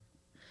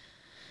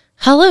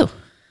Hello,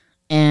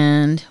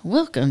 and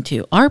welcome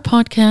to our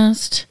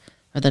podcast,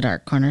 Where the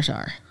Dark Corners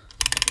Are.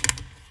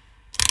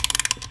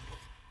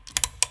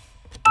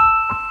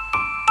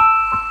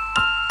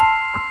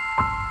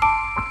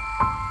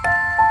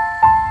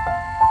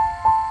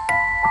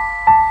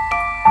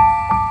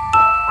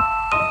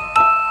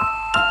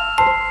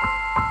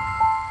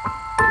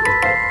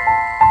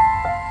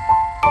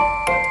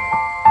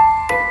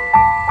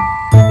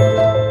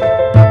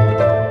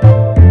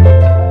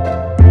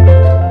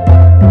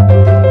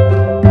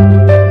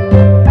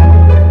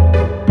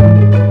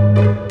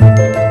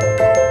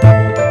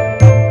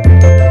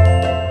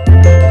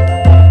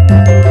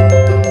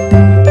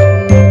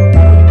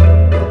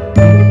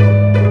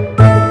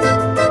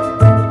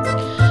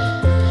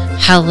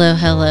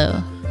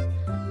 Hello.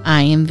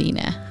 I am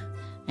Vina,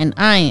 and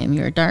I am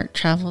your Dark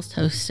Travels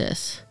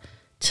hostess.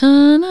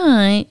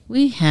 Tonight,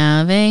 we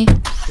have a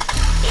road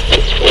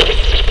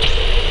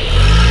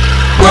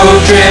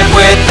trip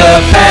with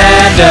the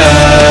panda.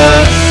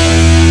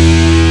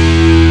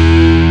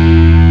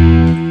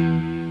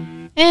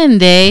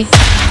 And a In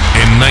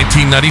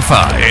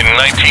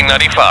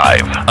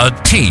 1995, a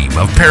team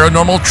of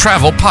paranormal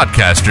travel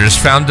podcasters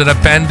found an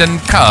abandoned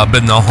cub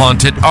in the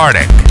haunted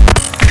Arctic.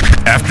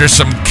 After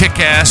some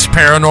kick-ass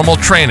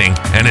paranormal training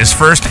and his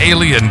first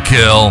alien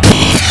kill,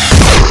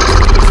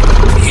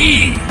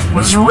 he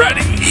was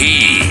ready.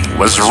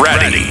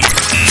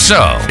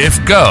 So, if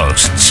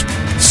ghosts,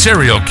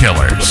 serial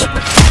killers,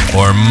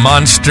 or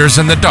monsters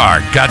in the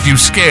dark got you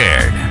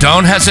scared,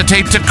 don't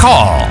hesitate to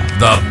call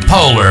the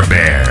Polar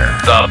Bear.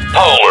 The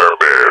Polar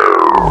Bear.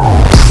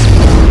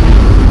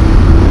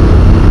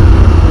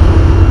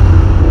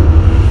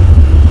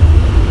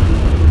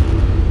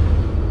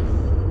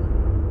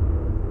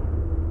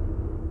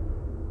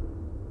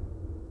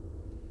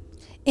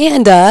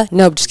 And,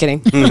 nope, just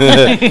kidding.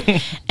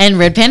 and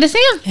Red Panda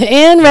Sam.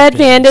 And Red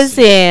Panda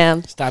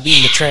Sam. Stop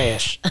eating the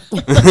trash.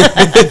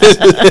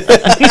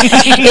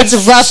 It's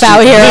rough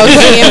out here,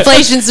 okay?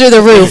 Inflation's through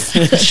the roof.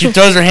 She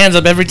throws her hands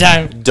up every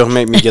time. Don't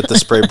make me get the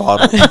spray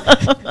bottle.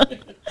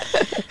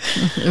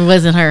 It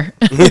wasn't her.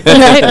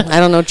 I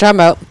don't know what you're talking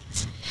about.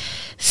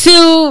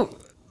 So,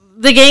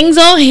 the gang's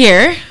all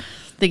here.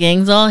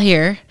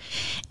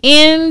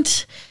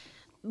 And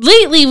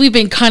lately, we've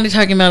been kind of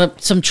talking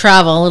about some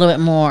travel a little bit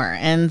more.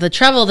 And the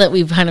travel that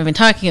we've kind of been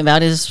talking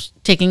about is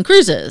taking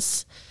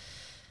cruises.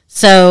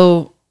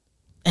 So,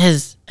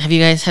 have you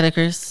guys had a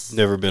cruise?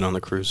 Never been on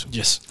a cruise.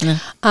 Yes. No.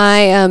 I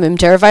am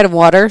terrified of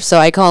water, so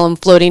I call them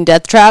floating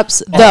death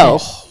traps. Though,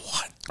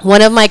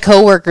 one of my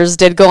coworkers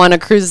did go on a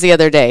cruise the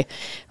other day.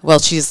 Well,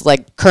 she's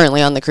like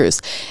currently on the cruise.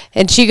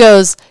 And she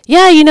goes,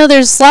 yeah, you know,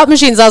 there's slot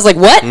machines. I was like,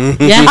 what?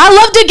 Yeah. I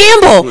love to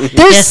gamble.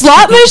 There's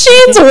slot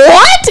machines?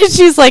 What? And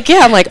she's like, yeah.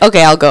 I'm like,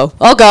 okay, I'll go.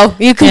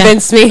 You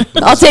convinced me.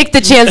 I'll take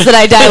the chance that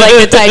I die like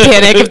the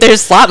Titanic if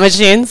there's slot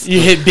machines.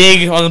 You hit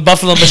big on the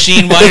Buffalo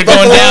machine while you're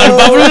going down.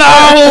 Buffalo,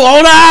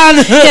 hold on.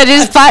 Yeah,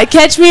 just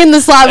catch me in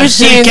the slot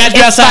machine. Catch me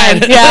It's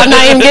outside. fine. Yeah, I'm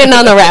not even getting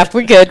on the raft.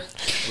 We're good.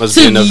 Was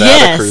it a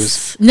Nevada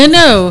cruise?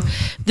 No.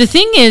 The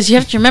thing is, you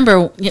have to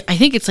remember, I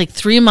think it's like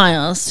 3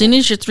 miles. As soon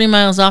as you're 3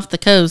 miles off the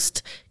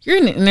coast, you're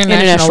in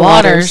international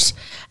waters.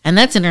 And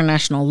that's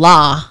international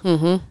law.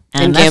 Mm-hmm.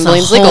 And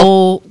gambling's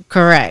legal.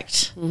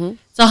 Correct. Mm-hmm.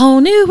 It's a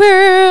whole new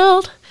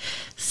world.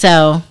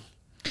 So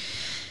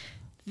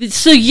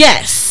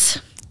yes,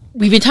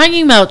 we've been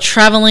talking about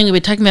traveling. We've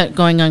been talking about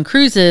going on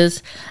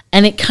cruises.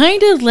 And it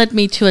kind of led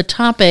me to a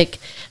topic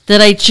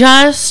that I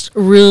just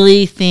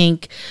really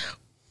think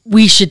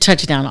we should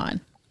touch down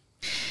on.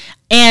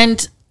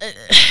 And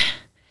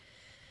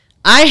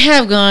I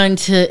have gone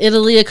to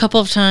Italy a couple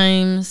of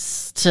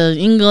times, to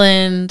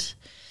England,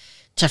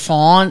 to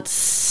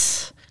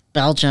France,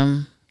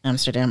 Belgium,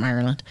 Amsterdam,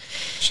 Ireland,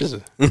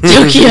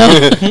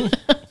 Tokyo.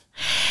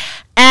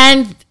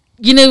 And,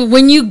 you know,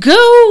 when you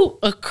go,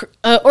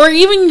 or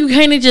even you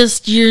kind of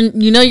just, you're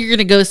going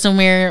to go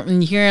somewhere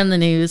and you hear on the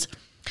news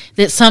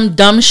that some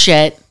dumb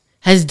shit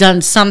has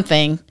done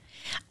something,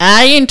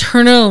 I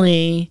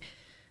internally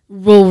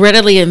will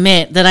readily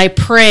admit that I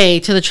pray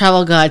to the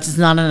travel gods it's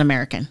not an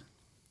American.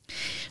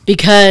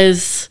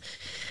 Because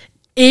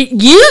it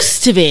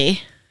used to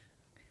be,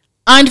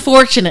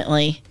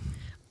 unfortunately,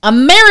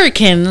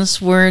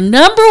 Americans were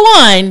number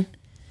one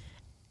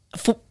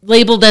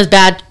labeled as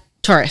bad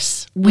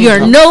tourists. We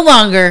are no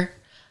longer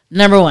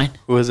number one.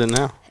 Who is it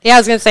now? Yeah, I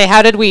was going to say,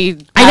 how did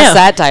we pass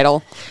that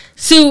title?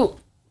 So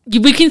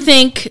we can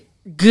think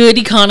good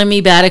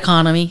economy, bad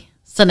economy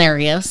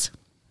scenarios.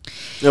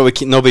 No,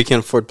 nobody can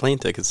afford plane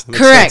tickets.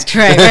 Correct.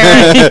 Right.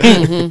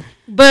 Mm-hmm.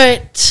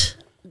 But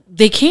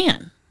they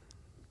can,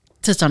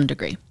 to some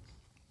degree.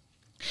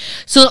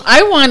 So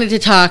I wanted to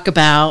talk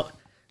about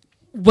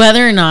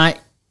whether or not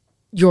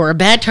you're a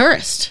bad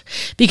tourist.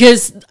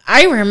 Because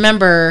I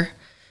remember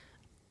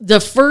the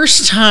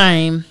first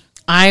time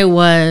I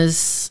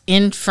was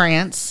in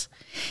France,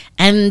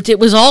 and it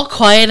was all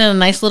quiet in a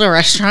nice little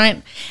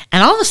restaurant,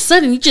 and all of a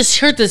sudden you just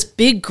heard this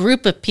big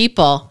group of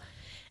people.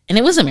 And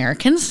it was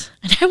Americans.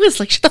 And I was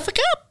like, shut the fuck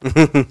up.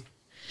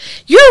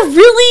 You're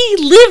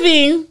really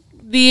living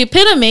the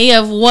epitome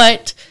of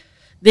what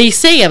they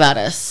say about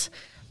us.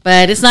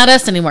 But it's not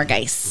us anymore,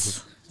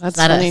 guys. That's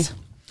not funny. us.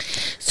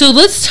 So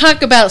let's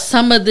talk about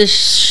some of this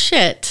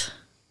shit.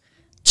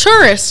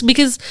 Tourists,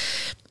 because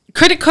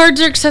credit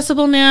cards are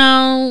accessible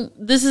now.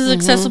 This is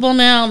accessible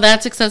now.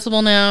 That's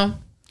accessible now.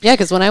 Yeah,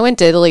 because when I went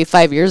to Italy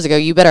 5 years ago,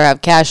 you better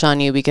have cash on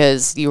you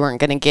because you weren't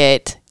going to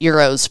get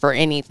euros for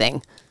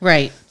anything.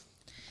 Right.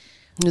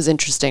 It was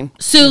interesting.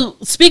 So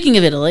speaking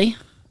of Italy,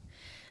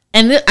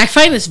 and I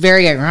find this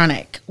very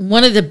ironic.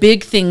 One of the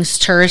big things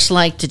tourists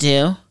like to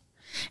do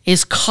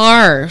is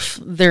carve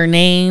their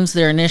names,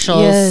 their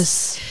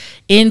initials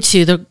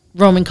into the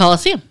Roman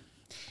Colosseum.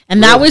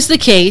 And that was the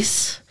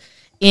case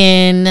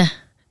in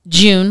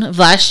June of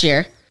last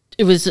year.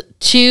 It was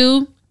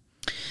 2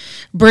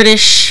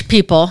 British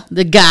people.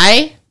 The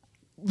guy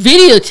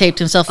videotaped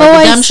himself like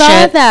a dumb I saw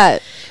shit,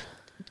 that.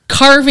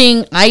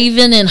 carving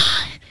Ivan and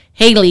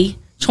Haley,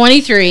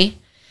 23,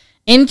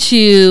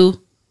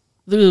 into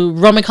the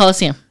Roman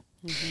Colosseum.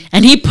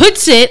 And he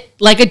puts it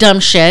like a dumb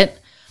shit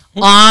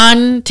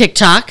on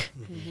TikTok.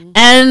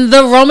 And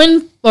the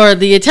Roman or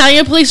the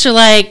Italian police are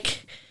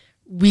like,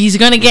 he's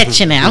going to get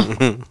you now.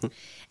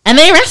 And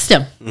they arrest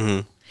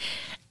him.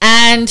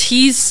 And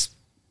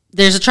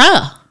there's a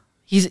trial.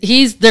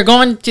 They're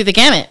going through the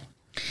gamut.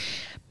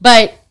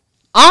 But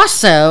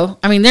also,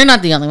 I mean, they're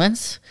not the only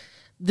ones.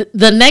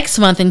 The next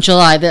month in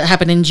July, that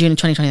happened in June of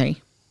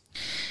 2023,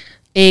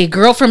 a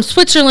girl from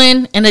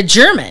Switzerland and a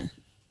German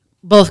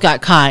both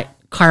got caught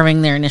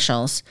carving their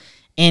initials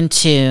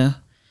into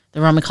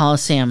the Roman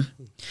Colosseum.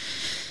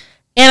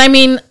 And I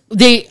mean,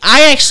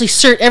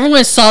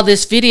 everyone saw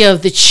this video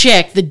of the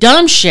chick, the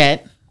dumb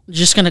shit,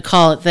 just going to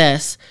call it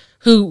this,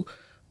 who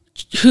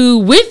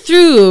went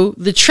through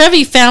the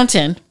Trevi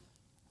Fountain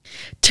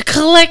to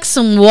collect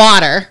some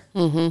water.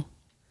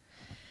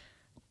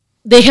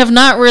 They have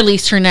not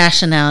released her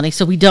nationality,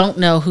 so we don't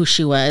know who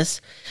she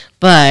was.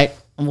 But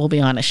we'll be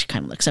honest, she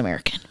kind of looks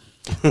American.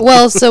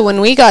 Well, so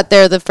when we got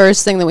there, the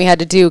first thing that we had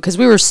to do, because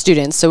we were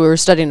students, so we were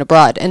studying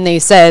abroad, and they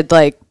said,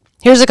 like,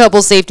 here's a couple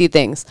safety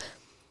things.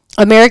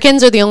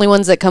 Americans are the only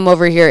ones that come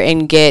over here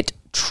and get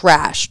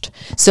trashed.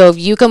 So if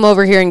you come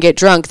over here and get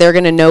drunk, they're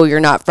going to know you're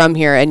not from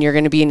here and you're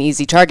going to be an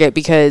easy target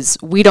because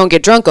we don't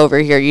get drunk over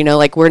here. You know,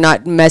 like we're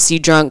not messy,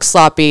 drunk,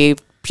 sloppy,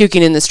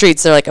 puking in the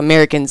streets. They're like,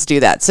 Americans do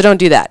that. So don't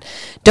do that.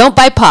 Don't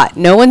buy pot.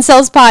 No one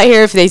sells pot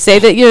here. If they say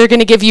that you're going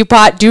to give you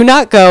pot, do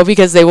not go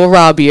because they will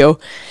rob you.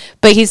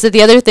 But he said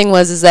the other thing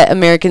is that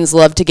Americans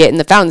love to get in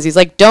the fountains. He's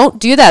like, don't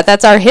do that.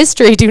 That's our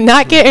history. Do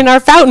not get in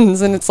our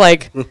fountains. And it's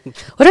like,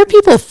 what are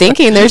people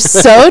thinking? They're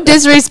so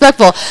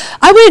disrespectful.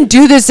 I wouldn't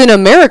do this in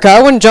America.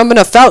 I wouldn't jump in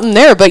a fountain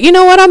there. But you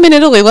know what? I'm in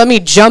Italy. Let me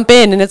jump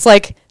in. And it's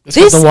like,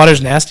 because the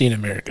water's nasty in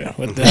America.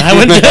 I don't think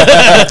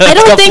it's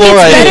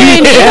better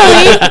in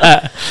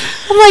Italy.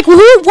 I'm like,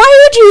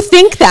 why would you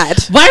think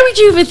that? Why would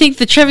you even think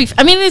the Trevi?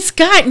 I mean, it's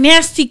got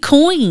nasty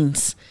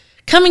coins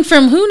coming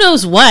from who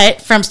knows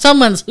what, from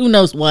someone's who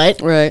knows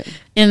what, right,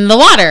 in the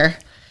water.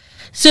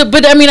 So,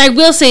 but I mean, I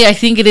will say, I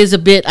think it is a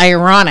bit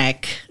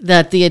ironic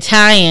that the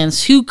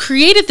Italians who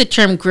created the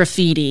term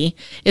graffiti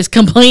is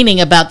complaining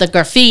about the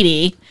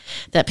graffiti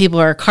that people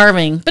are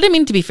carving. But I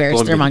mean, to be fair,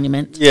 it's their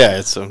monument. Yeah,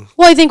 it's Well,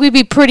 I think we'd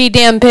be pretty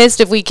damn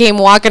pissed if we came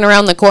walking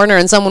around the corner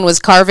and someone was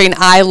carving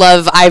 "I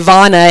love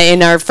Ivana"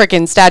 in our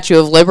freaking Statue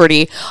of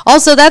Liberty.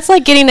 Also, that's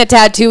like getting a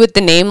tattoo with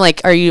the name.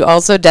 Like, are you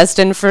also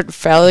destined for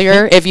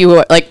failure if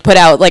you like put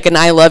out like an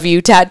 "I love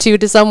you" tattoo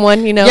to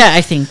someone? You know? Yeah,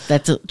 I think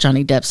that's a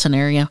Johnny Depp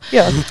scenario.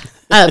 Yeah.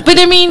 But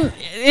I mean,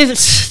 it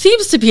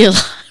seems to be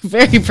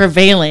very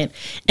prevalent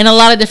in a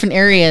lot of different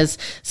areas,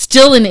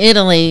 still in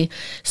Italy.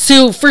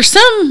 So for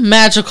some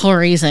magical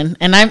reason,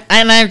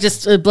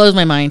 it blows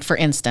my mind. For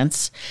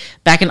instance,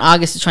 back in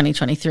August of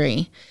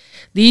 2023,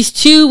 these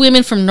 2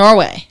 women from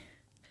Norway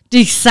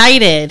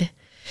decided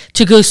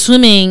to go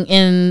swimming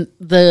in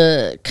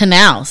the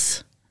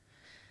canals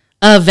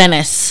of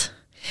Venice.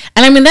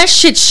 And I mean, that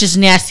shit's just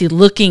nasty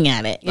looking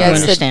at it. Yeah,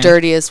 it's the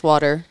dirtiest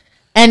water.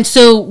 And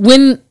so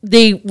when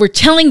they were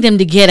telling them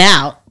to get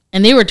out,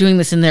 and they were doing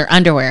this in their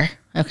underwear,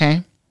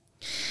 okay,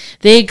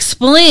 they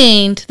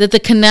explained that the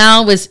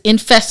canal was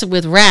infested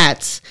with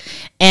rats.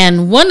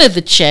 And one of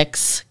the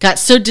chicks got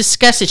so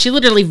disgusted, she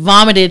literally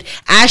vomited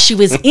as she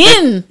was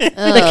in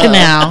the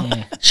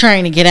canal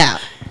trying to get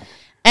out.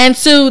 And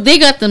so they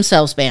got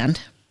themselves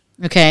banned,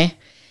 okay?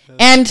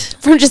 And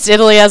from just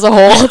Italy as a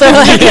whole,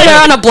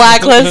 they're on a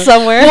blacklist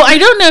somewhere. Well, I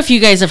don't know if you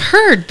guys have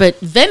heard, but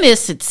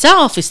Venice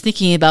itself is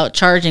thinking about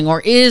charging,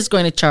 or is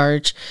going to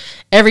charge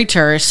every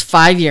tourist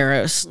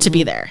 €5 to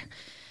be there.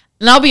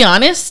 And I'll be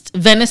honest,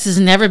 Venice has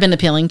never been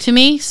appealing to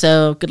me,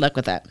 so good luck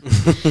with that.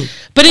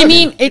 But I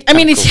mean,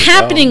 it's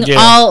happening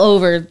all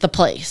over the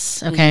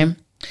place. Okay,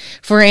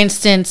 for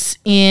instance,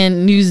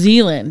 in New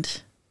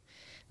Zealand,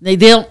 they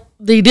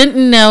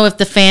didn't know if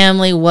the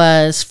family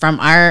was from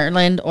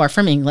Ireland or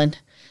from England.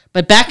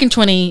 But back in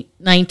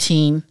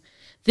 2019,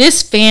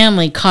 this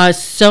family caused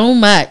so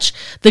much,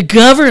 the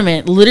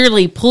government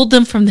literally pulled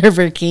them from their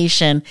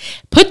vacation,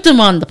 put them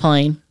on the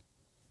plane,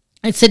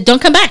 and said, don't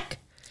come back.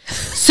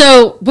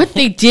 So what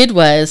they did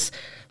was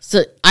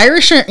So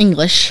Irish or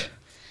English.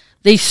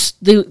 They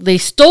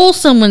stole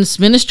someone's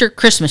miniature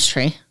Christmas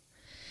tree.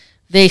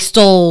 They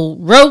stole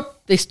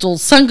rope. They stole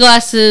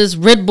sunglasses,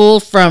 Red Bull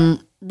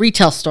from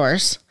retail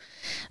stores.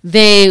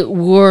 They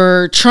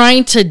were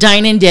trying to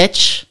dine and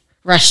ditch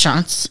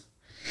restaurants.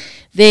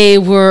 They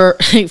were,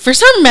 for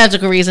some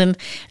magical reason,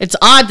 it's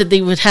odd that they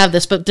would have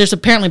this, but there's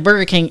apparently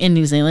Burger King in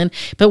New Zealand.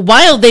 But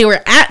while they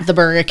were at the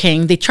Burger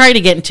King, they tried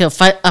to get into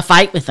a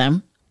fight with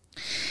them.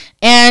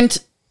 And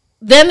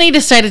then they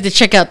decided to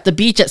check out the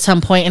beach at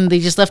some point, and they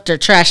just left their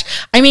trash.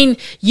 I mean,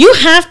 you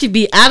have to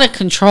be out of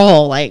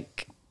control,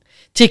 like,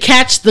 to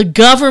catch the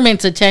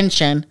government's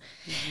attention,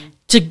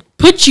 to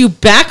put you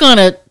back on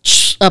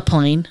a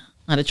plane,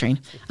 not a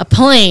train, a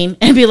plane,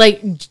 and be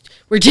like,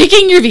 we're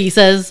taking your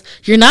visas.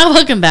 You're not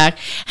welcome back.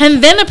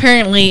 And then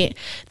apparently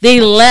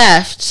they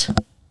left.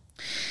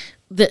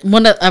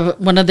 One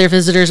of their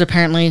visitors,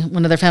 apparently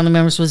one of their family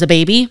members, was a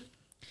baby,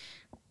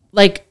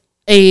 like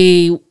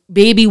a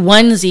baby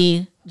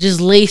onesie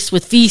just laced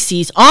with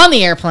feces on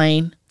the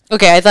airplane.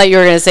 Okay, I thought you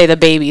were going to say the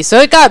baby. So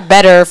it got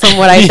better from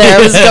what I thought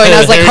it was going. I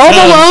was like, Home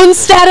Alone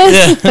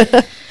status?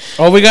 Yeah.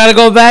 Oh, we got to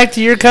go back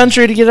to your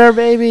country to get our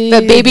baby.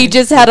 The baby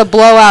just had a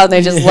blowout and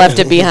they just left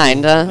it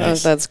behind. Huh?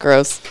 Nice. That's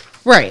gross.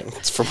 Right.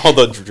 It's from all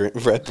the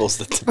Red Bulls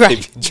that the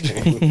baby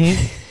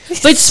drank.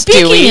 But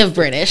speaking of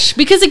British,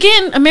 because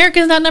again,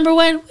 America's not number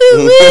one. Woo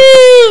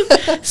woo.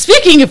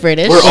 Speaking of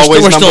British, We're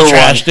always We're still number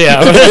one. trashed,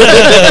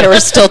 yeah. They were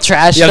still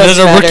trash. Yeah, those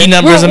are rookie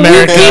numbers,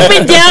 America. we've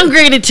been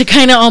downgraded to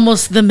kind of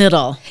almost the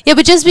middle. Yeah,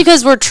 but just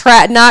because we're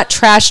not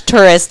trash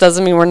tourists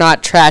doesn't mean we're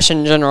not trash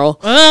in general.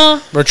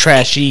 Well, We're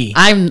trashy.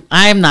 I'm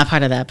not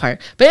part of that part.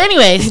 But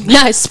anyways,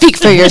 Now speak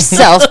for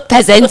yourself,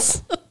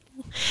 peasants.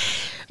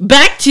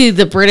 back to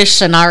the British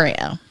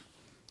scenario.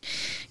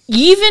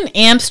 Even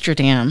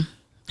Amsterdam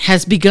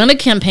has begun a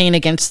campaign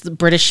against the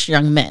British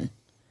young men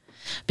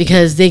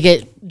because they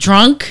get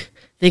drunk,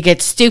 they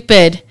get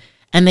stupid,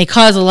 and they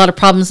cause a lot of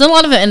problems. And a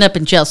lot of it end up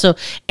in jail. So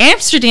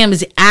Amsterdam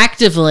is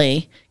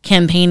actively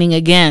campaigning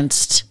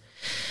against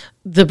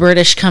the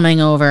British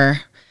coming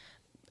over,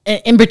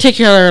 in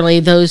particularly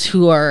those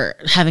who are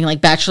having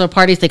like bachelor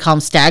parties. They call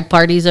them stag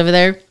parties over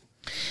there,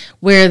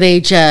 where they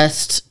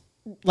just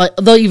like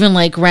they'll even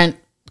like rent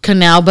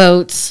canal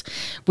boats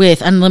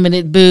with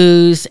unlimited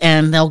booze,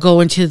 and they'll go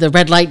into the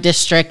red light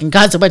district and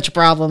cause a bunch of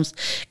problems.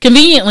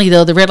 Conveniently,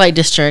 though, the red light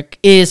district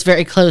is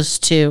very close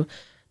to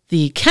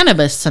the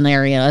cannabis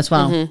scenario as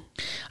well. Mm-hmm.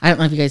 I don't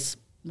know if you guys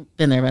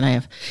been there, but I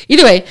have.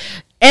 Either way,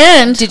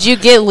 and Did you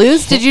get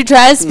loose? Did you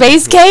try a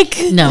space cake?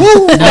 no,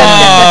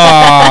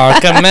 Oh,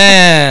 come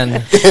on.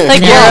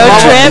 Like your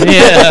road trip?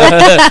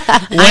 Yeah.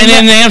 Went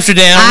in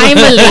Amsterdam. I'm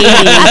a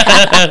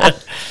lady.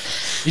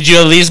 Did you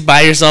at least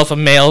buy yourself a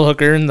male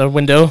hooker in the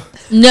window?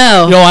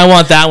 No, No, I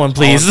want that one,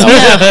 please. no.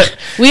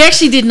 We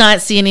actually did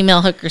not see any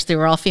male hookers. They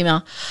were all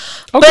female.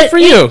 Oh, good for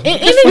you. In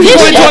addition,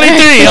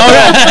 2023. All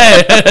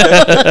right.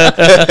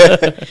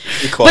 but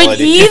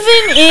Equality.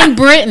 even in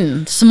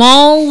Britain,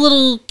 small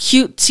little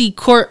cutesy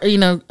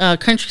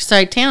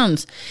countryside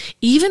towns,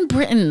 even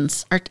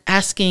Britons are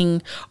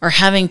asking or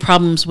having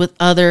problems with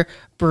other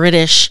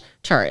British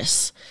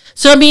tourists.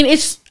 So I mean,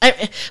 it's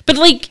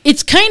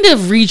kind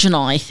of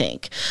regional. I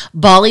think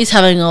Bali's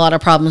having a lot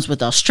of problems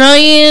with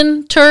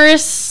Australian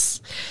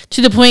tourists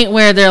to the point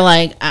where they're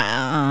like,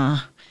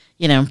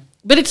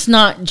 But it's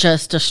not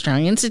just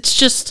Australians. It's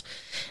just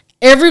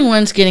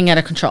everyone's getting out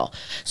of control.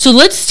 So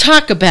let's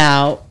talk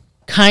about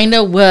kind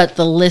of what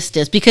the list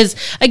is, because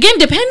again,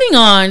 depending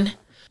on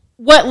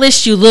what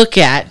list you look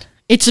at,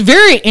 it's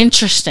very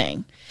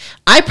interesting.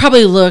 I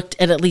probably looked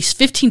at least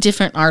 15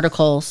 different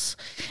articles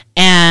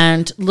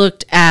and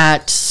looked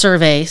at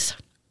surveys.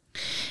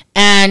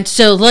 And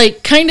so,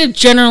 like, kind of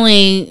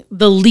generally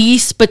the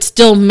least but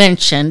still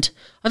mentioned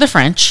are the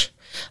French.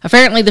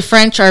 Apparently, the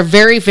French are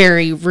very,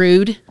 very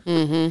rude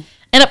and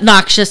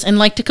obnoxious and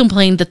like to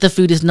complain that the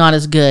food is not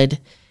as good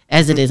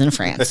as it is in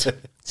France.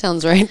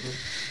 Sounds right.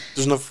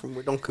 We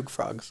don't cook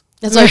frogs.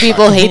 That's why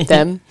people hate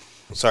them.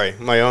 Sorry,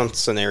 my own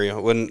scenario.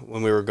 When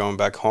we were going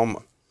back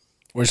home,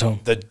 Where's home?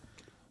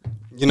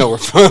 we're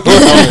from.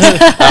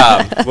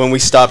 When we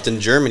stopped in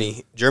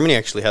Germany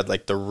actually had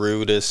like the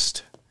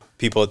rudest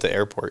people at the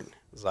airport. It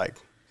was like,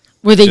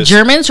 Were they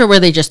Germans or were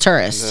they just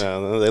tourists?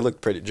 they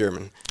looked pretty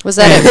German, Was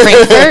that at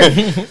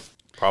Frankfurt?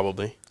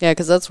 probably. Yeah,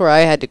 because that's where I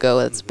had to go.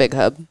 It's a big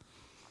hub.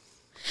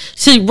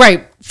 So,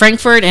 right,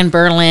 Frankfurt and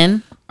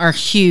Berlin are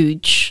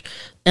huge,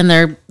 and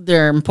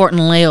they're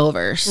important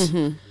layovers.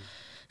 Mm-hmm.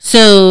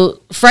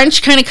 So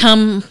French kind of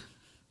come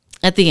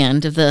at the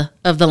end of the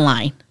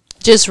line.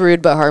 Just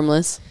rude but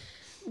harmless.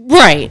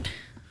 Right.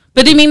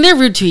 But I mean, they're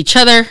rude to each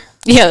other.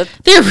 Yeah.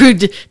 They're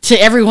rude to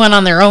everyone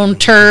on their own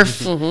turf.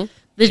 Mm-hmm.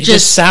 They They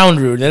just sound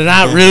rude. They're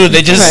not rude.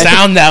 They just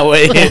sound that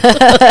way.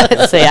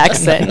 It's the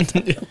accent.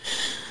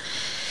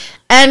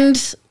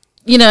 And,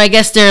 I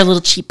guess they're a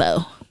little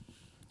cheapo.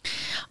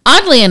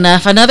 Oddly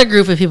enough, another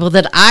group of people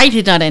that I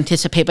did not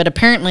anticipate, but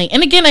apparently,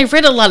 and again, I've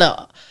read a lot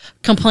of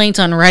complaints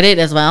on Reddit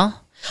as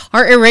well,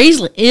 are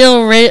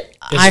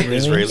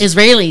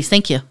Israelis.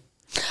 Thank you.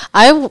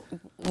 I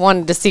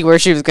wanted to see where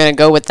she was going to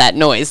go with that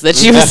noise that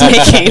she was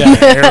making.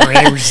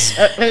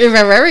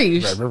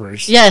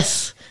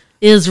 Yes,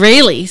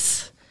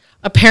 Israelis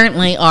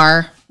apparently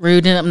are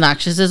rude and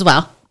obnoxious as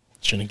well.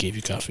 Shouldn't have gave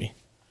you coffee.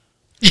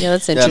 Yeah,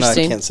 that's Yeah, no, I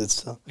interesting. can't sit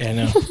still. Yeah, I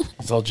know.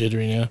 It's all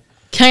jittery now.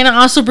 Kind of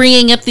also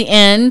bringing up the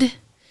end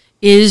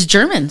is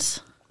Germans.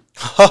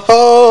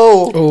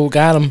 Oh, Oh,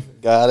 got him.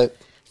 got it.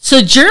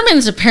 So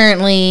Germans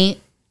apparently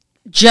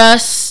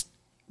just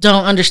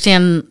don't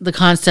understand the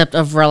concept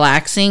of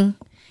relaxing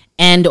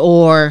and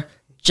or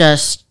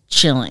just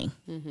chilling.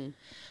 And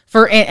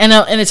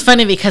it's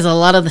funny because a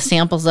lot of the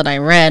samples that I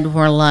read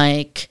were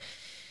like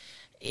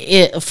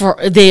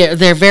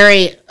they're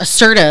very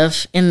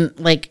assertive in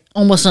like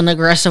almost an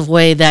aggressive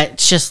way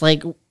that's just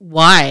like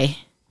why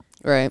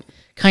Right.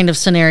 kind of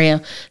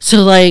scenario.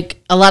 So like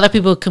a lot of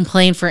people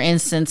complain, for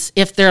instance,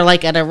 if they're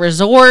like at a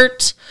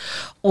resort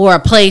or a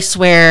place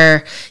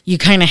where you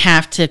kind of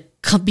have to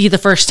be the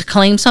first to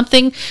claim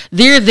something,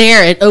 they're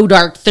there at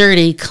dark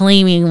 30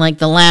 claiming like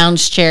the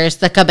lounge chairs,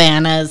 the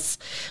cabanas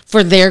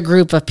for their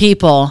group of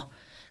people.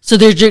 So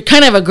they're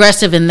kind of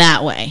aggressive in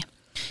that way.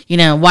 You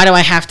know, why do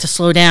I have to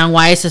slow down?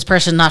 Why is this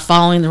person not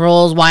following the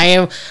rules?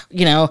 Why,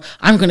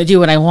 I'm going to do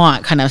what I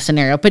want kind of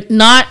scenario, but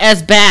not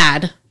as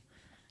bad.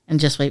 And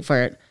just wait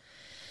for it.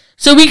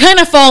 So we kind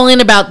of fall in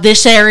about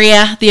this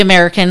area, the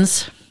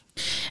Americans.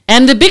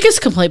 And the biggest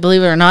complaint,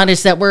 believe it or not,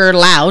 is that we're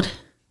loud.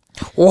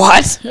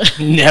 What?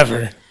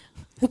 Never.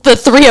 The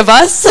three of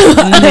us?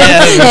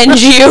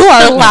 And you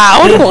are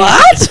loud?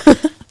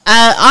 What?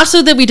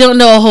 Also that we don't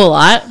know a whole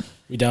lot.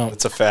 We don't.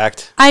 It's a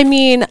fact. I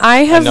mean,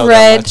 I have know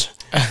read.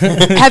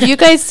 that much. Have you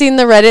guys seen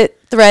the Reddit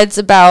threads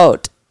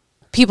about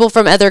people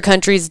from other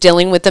countries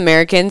dealing with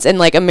Americans and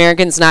like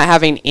Americans not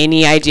having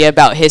any idea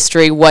about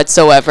history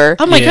whatsoever?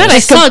 Oh my Yeah. God, I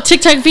saw a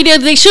TikTok video.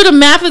 They showed a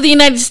map of the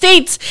United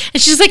States.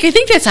 And she's like, I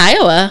think that's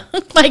Iowa.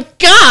 Oh my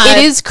God.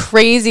 It is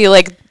crazy.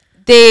 Like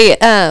they,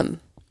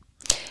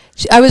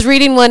 I was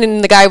reading one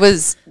and the guy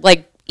was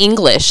like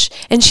English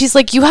and she's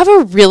like, you have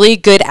a really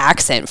good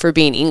accent for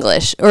being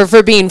English or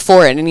for being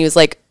foreign. And he was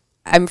like,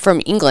 I'm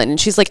from England. And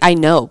she's like, I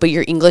know, but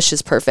your English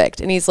is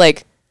perfect. And he's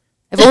like,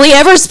 I've only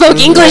ever spoke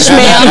English,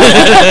 ma'am.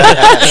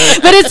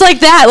 But it's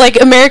like that.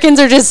 Like Americans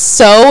are just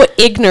so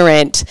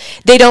ignorant.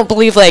 They don't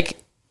believe like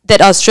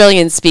that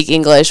Australians speak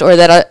English or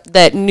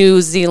that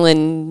New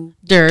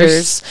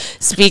Zealanders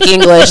speak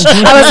English.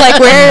 I was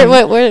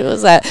like, where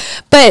was that?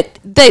 But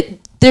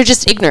they're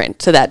just ignorant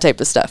to that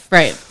type of stuff.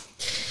 Right.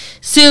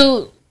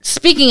 So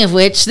speaking of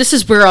which, this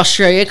is where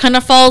Australia kind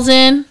of falls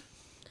in.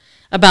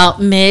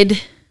 About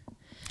mid.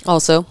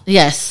 Also,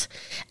 Yes.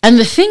 And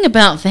the thing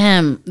about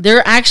them,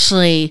 they're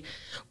actually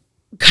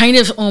kind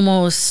of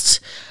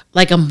almost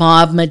like a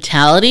mob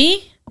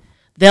mentality.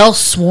 They'll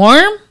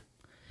swarm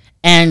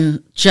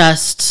and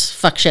just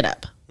fuck shit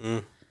up.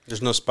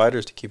 There's no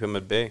spiders to keep him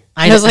at bay.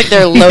 it was like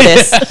their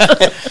lotus.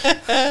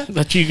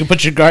 But you can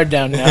put your guard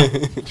down now.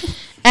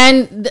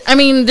 And I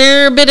mean,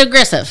 they're a bit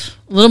aggressive,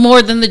 a little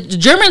more than the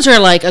Germans are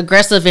like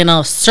aggressive in a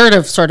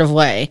assertive sort of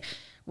way.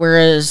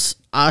 Whereas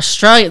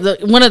Australia,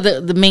 one of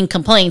the main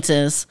complaints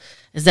is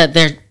that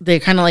they're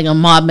kind of like a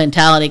mob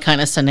mentality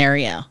kind of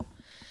scenario.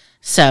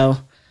 So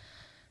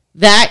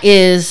that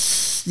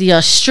is the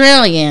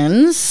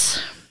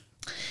Australians.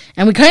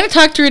 And we kind of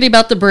talked already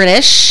about the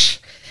British,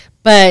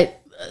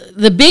 but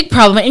the big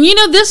problem, and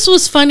this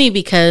was funny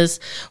because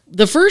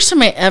the first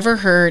time I ever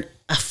heard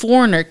a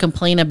foreigner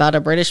complain about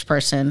a British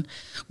person,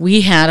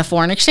 we had a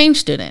foreign exchange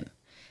student.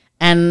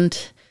 And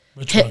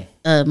Which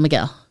one?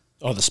 Miguel.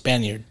 Oh, the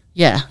Spaniard.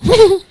 Yeah.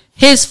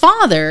 His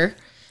father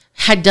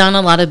had done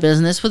a lot of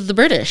business with the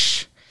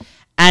British.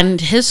 And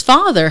his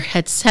father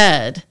had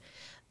said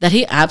that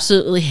he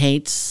absolutely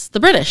hates the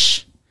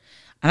British.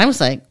 And I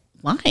was like,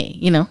 why?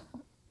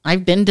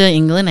 I've been to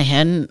England.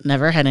 I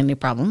never had any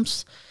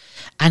problems.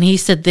 And he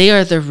said they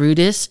are the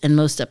rudest and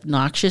most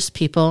obnoxious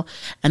people.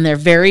 And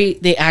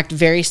they act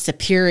very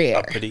superior.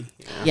 Uppity.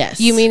 Yeah. Yes.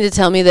 You mean to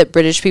tell me that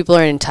British people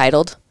are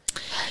entitled?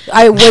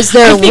 Was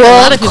their think a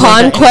lot world of people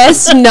are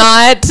conquest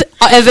not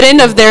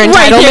evident of their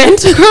Right,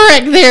 entitlement?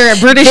 correct. They're a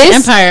British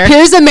Empire.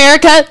 Here's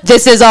America.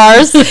 This is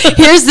ours.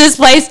 Here's this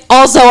place.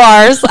 Also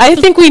ours. I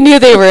think we knew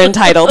they were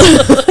entitled.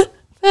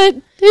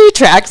 But it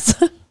tracks.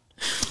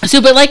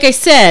 So, but like I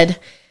said,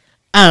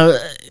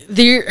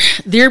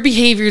 their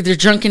behavior, their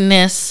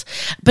drunkenness,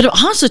 but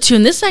also too,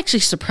 and this actually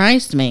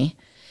surprised me,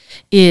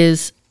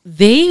 is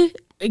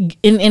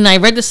and I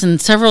read this in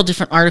several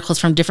different articles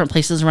from different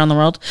places around the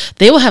world,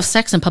 they will have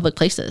sex in public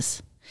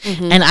places.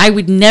 Mm-hmm. And I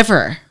would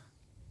never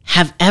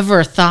have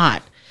ever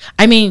thought.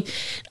 I mean,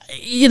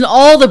 in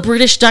all the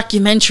British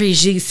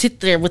documentaries, you sit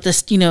there with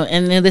this,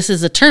 and this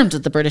is the terms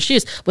that the British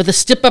use, with a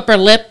stiff upper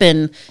lip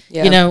and,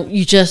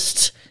 you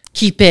just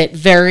keep it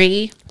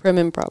very Prim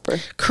and proper.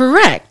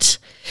 correct.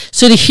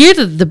 So to hear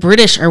that the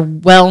British are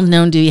well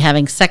known to be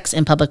having sex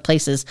in public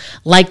places,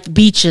 like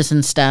beaches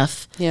and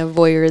stuff, Yeah,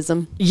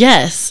 voyeurism.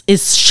 yes,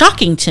 is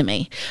shocking to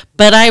me.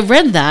 But I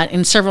read that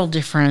in several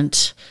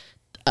different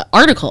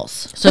articles.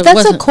 So But it that's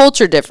a wasn't-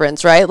 culture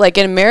difference, right? Like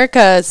in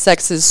America,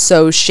 sex is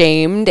so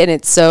shamed and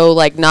it's so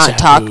like not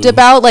Taboo. talked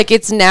about. Like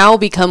it's now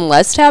become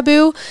less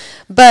taboo.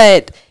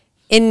 But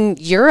in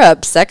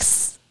Europe,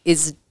 sex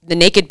is the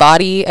naked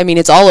body. I mean,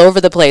 it's all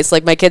over the place.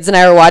 Like my kids and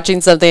I were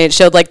watching something. It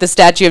showed like the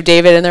statue of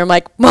David, and they're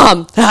like,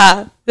 "Mom,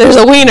 there's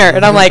a wiener."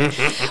 And I'm like,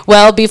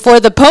 "Well, before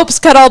the popes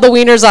cut all the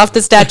wieners off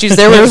the statues,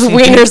 there was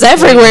wieners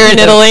everywhere in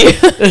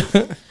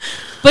Italy."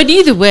 But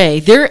either way,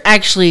 they're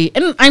actually,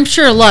 and I'm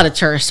sure a lot of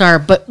tourists are,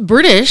 but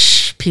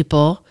British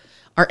people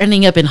are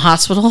ending up in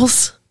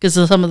hospitals because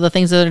of some of the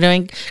things that they're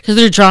doing, because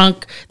they're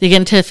drunk, they get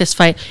into a fist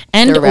fight,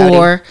 and They're rowdy.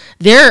 or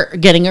they're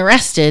getting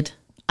arrested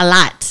a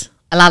lot.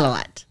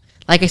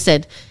 Like I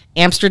said,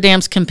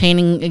 Amsterdam's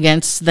campaigning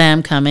against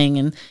them coming,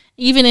 and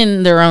even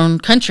in their own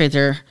country,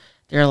 they're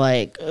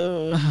like,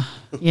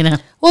 you know.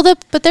 Well,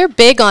 but they're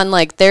big on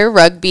like their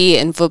rugby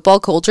and football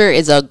culture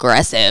is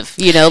aggressive.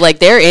 You know, like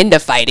they're into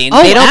fighting.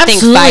 Oh, they don't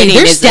absolutely. think fighting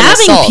They're is an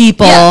stabbing assault.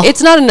 people. Yeah,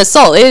 it's not an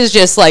assault. It is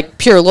just like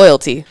pure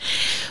loyalty.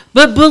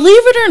 But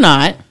believe it or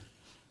not,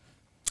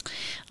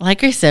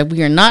 like I said,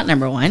 we are not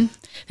number one.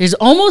 There's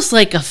almost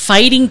like a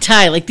fighting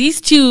tie. Like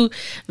these two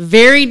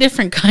very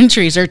different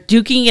countries are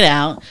duking it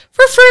out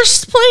for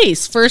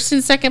first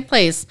and second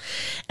place.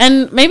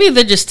 And maybe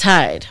they're just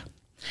tied.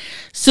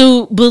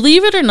 So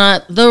believe it or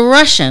not, the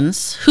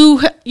Russians,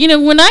 who, you know,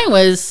 when I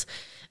was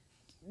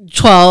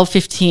 12,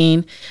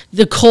 15,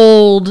 the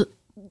Cold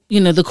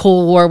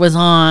War was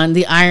on,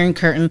 the Iron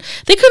Curtain,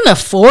 they couldn't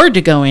afford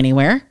to go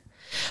anywhere.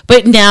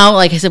 But now,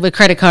 like I said, with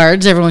credit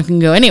cards, everyone can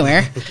go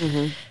anywhere.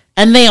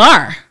 And they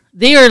are.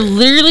 They are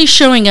literally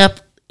showing up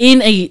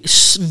in a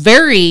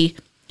very,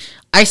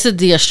 I said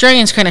the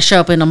Australians kind of show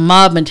up in a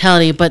mob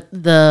mentality, but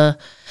the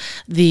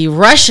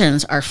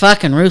Russians are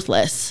fucking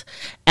ruthless.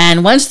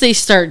 And once they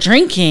start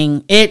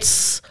drinking,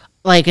 it's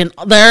like,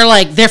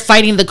 they're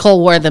fighting the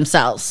Cold War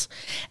themselves.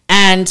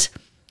 And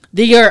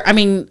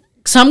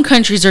some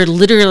countries are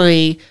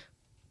literally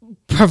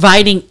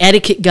providing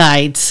etiquette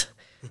guides,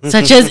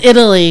 such as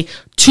Italy,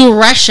 to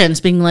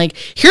Russians, being like,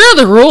 here are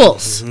the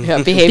rules.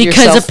 Yeah, behave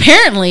Because yourself.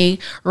 apparently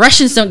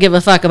Russians don't give a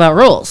fuck about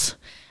rules.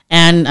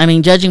 And I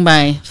mean, judging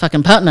by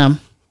fucking Putnam,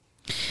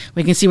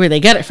 we can see where they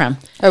get it from.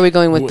 Are we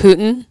going with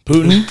Putin?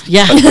 Putin.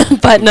 Yeah.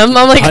 Putnam?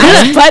 I'm like,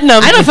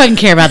 Putnam. I don't fucking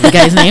care about the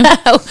guy's name.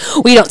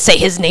 We don't say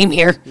his name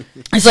here.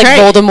 It's like right.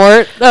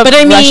 Voldemort of But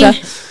I mean,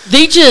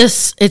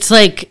 Russia. it's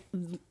like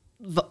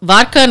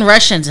vodka and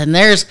Russians, and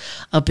there's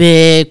a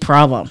big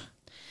problem.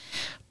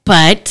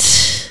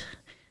 But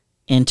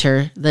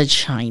enter the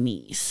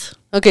Chinese.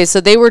 Okay,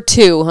 so they were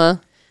two, huh?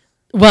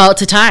 Well,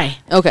 to tie.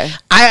 Okay.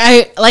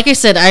 I like I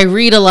said, I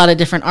read a lot of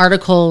different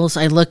articles.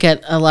 I look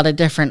at a lot of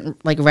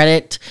different like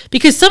Reddit,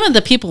 because some of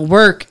the people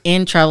work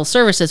in travel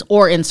services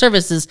or in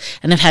services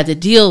and have had to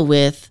deal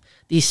with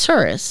these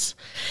tourists.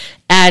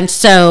 And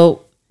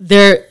so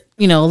they're,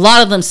 a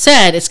lot of them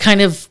said it's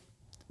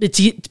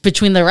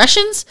between the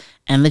Russians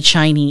and the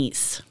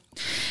Chinese.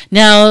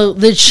 Now,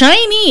 the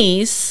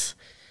Chinese,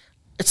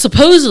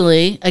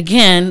 supposedly,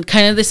 again,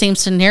 kind of the same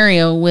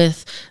scenario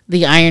with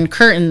the Iron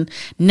Curtain.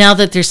 Now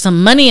that there's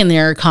some money in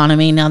their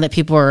economy, now that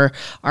people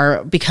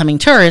are becoming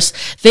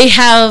tourists, they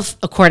have,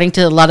 according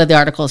to a lot of the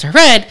articles I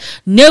read,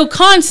 no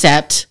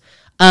concept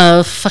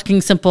of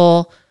fucking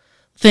simple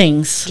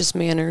things. Just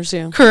manners,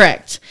 yeah.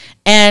 Correct.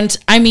 And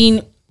I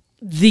mean,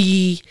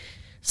 the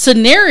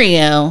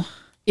scenario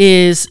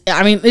is,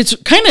 it's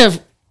kind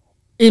of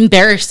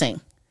embarrassing.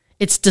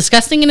 It's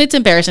disgusting and it's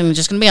embarrassing. I'm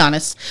just going to be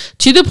honest.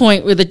 To the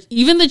point where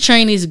even the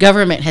Chinese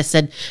government has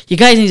said, you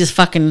guys need to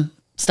fucking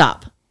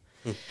stop.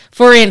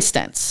 For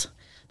instance,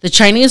 the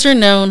Chinese are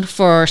known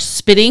for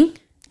spitting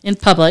in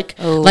public,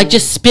 like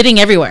just spitting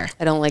everywhere.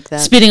 I don't like that.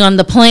 Spitting on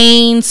the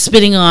planes,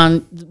 spitting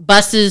on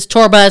buses,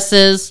 tour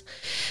buses.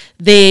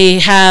 They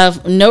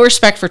have no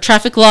respect for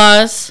traffic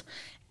laws.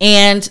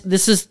 And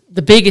this is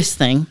the biggest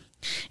thing,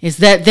 is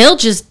that they'll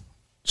just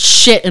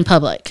shit in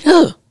public.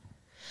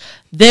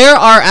 There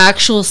are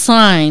actual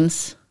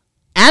signs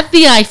at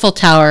the Eiffel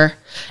Tower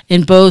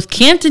in both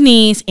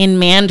Cantonese and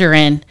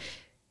Mandarin.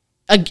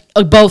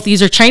 Both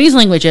these are Chinese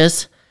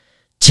languages,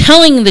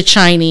 telling the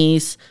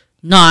Chinese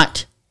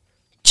not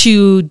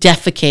to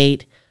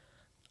defecate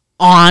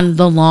on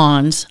the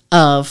lawns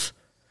of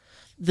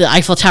the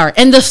Eiffel Tower.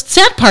 And the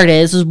sad part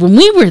is when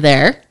we were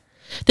there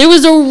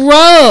was a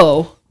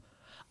row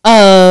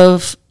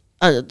of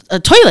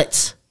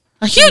toilets,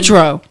 a huge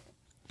row.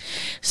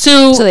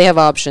 So they have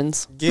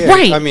options. Yeah,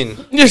 Right. I mean,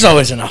 There's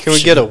always an option. can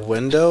we get a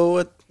window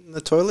at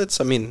the toilets?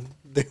 I mean,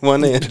 they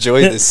want to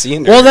enjoy the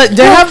scenery. Well,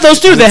 they have those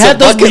too. They It's a had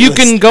those where bucket you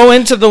list. can go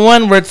into the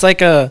one where it's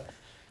like a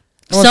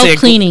I won't say a-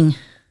 self-cleaning.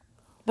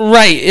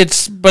 Right.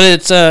 It's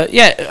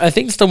I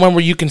think it's the one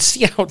where you can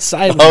see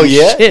outside. Oh when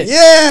you yeah, shit.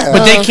 yeah.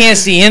 But they can't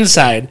see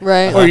inside.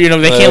 Right. Or they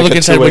can't Like look a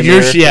inside two-way when you're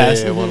mirror.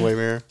 yes. Yeah, one-way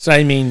mirror. So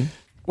I mean,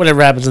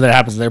 whatever happens in there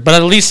happens there. But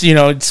at least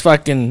it's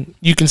fucking.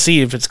 You can see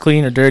if it's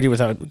clean or dirty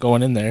without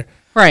going in there.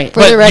 Right. For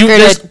the But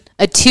record,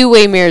 a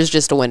two-way mirror is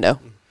just a window.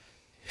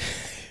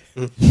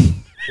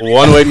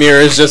 One-way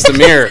mirror is just a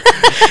mirror.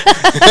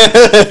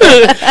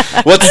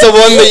 What's the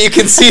one that you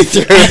can see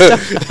through?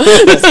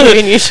 It's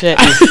giving you shit.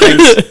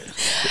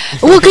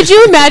 Well, could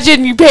you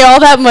imagine you pay all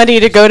that money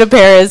to go to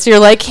Paris? You're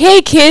like,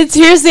 hey, kids,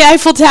 here's the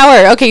Eiffel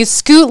Tower. Okay,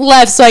 scoot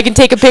left so I can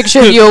take a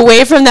picture of you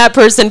away from that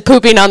person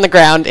pooping on the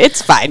ground.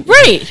 It's fine.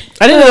 Right.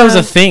 I didn't know that was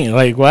a thing.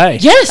 Like, why?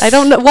 Yes. I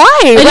don't know.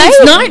 Why? And right?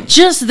 it's not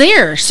just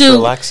there. So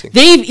relaxing.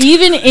 they've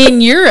even in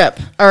Europe,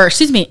 or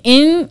excuse me,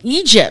 in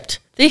Egypt,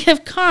 they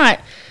have caught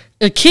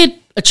a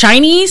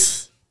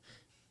Chinese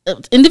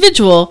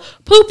individual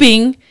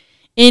pooping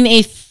in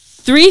a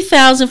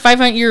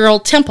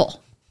 3,500-year-old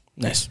temple.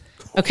 Nice.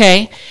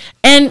 Okay.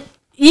 And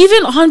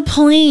even on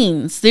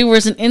planes, there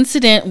was an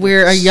incident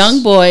where a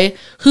young boy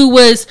who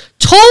was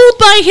told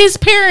by his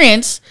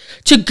parents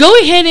to go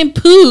ahead and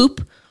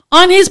poop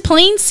on his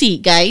plane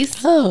seat, guys.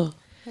 Oh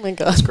my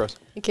God. That's gross.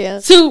 I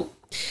can't. So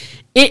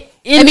I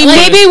mean,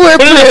 maybe we're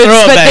Put it in the prudes,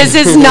 throw but bag. this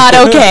is not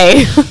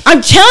okay.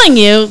 I'm telling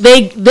you,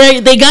 they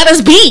got us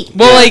beat.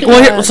 Well,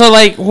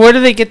 like, where do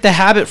they get the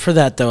habit for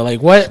that though?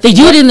 Like, what? They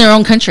do it in their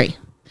own country.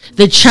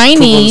 The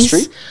Chinese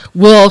street?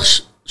 will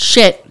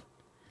shit.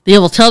 They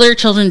will tell their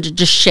children to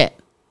just shit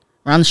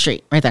around the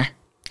street, right there.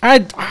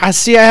 I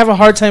see. I have a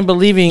hard time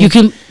believing. You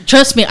can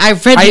trust me.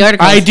 I've read the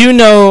article. I do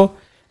know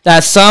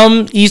that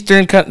some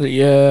Eastern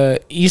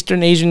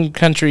Asian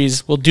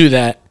countries will do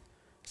that.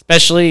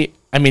 Especially,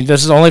 I mean,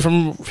 this is only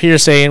from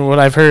hearsay and what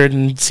I've heard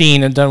and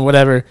seen and done.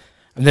 Whatever.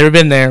 I've never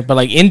been there, but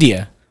like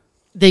India,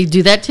 They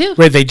do that too.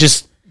 where they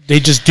just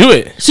do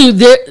it. So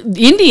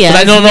India. But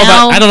I don't know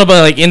now,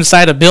 about like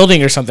inside a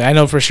building or something. I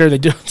know for sure they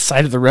do it on the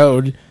side of the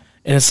road,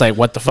 and it's like,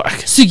 what the fuck?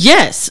 So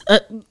yes,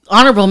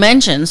 honorable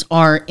mentions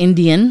are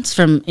Indians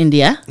from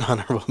India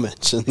Honorable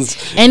mentions.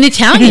 and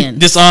Italians.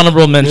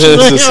 Dishonorable mention.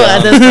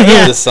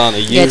 Yeah. Dishonor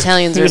you. The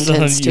Italians are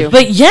intense too.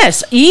 But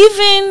yes,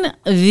 even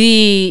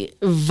the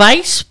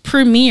vice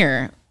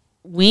premier,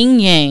 Wing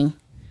Yang,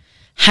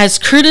 has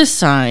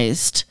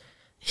criticized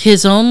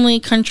his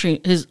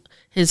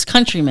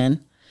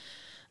countrymen,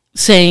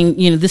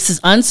 saying, this is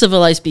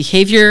uncivilized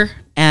behavior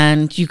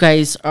and you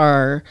guys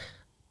are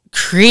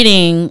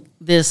creating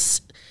this,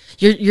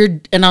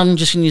 and I'm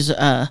just going to use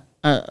a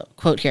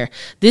quote here.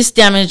 This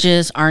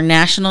damages our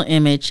national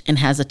image and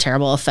has a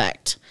terrible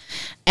effect.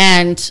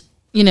 And,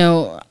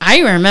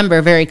 I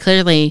remember very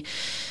clearly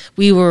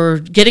we were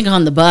getting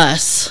on the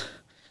bus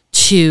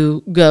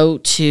we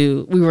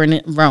were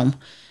in Rome.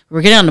 We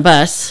were getting on the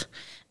bus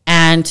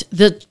and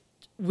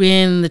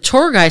when the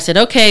tour guy said,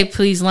 okay,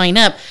 please line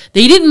up,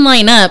 they didn't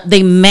line up.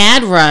 They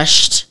mad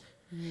rushed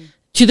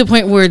to the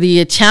point where the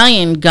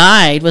Italian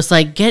guide was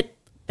like, get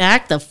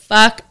back the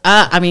fuck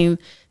up. I mean,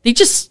 they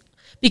just,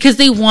 because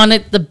they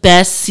wanted the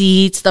best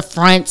seats, the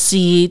front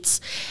seats.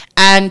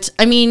 And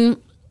I mean,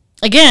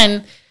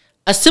 again,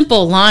 a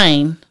simple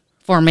line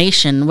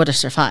formation would have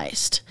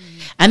sufficed.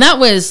 And that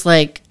was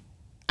like,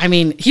 I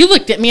mean, he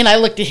looked at me and I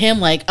looked at him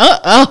like,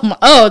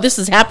 oh, this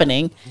is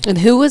happening. And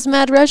who was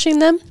mad rushing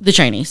them? The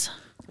Chinese.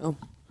 Oh,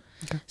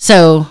 okay.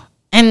 So,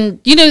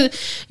 and the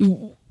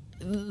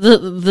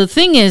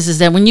thing is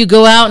that when you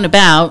go out and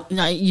about,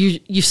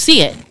 you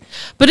see it.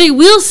 But I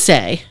will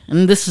say,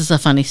 and this is a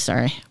funny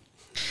story.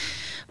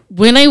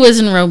 When I was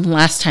in Rome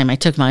last time, I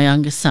took my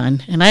youngest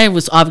son, and I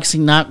was obviously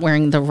not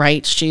wearing the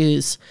right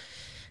shoes,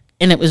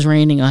 and it was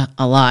raining a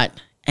lot.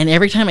 And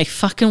every time I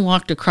fucking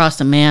walked across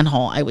a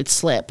manhole, I would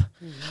slip.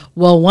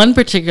 Well, one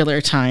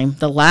particular time,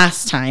 the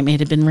last time, it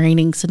had been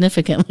raining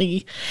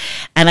significantly,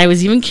 and I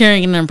was even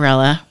carrying an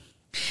umbrella.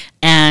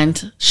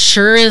 And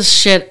sure as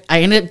shit,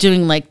 I ended up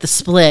doing like the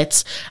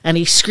splits, and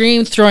he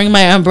screamed, throwing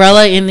my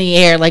umbrella in the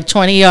air like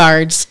 20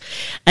 yards.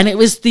 And it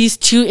was these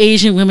two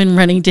Asian women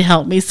running to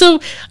help me. So,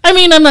 I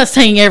mean, I'm not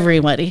saying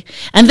everybody.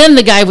 And then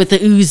the guy with the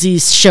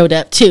Uzis showed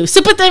up too.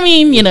 So, but I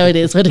mean, it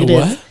is what it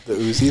is. The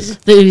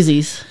Uzis? The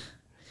Uzis.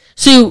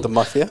 So, The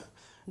Mafia?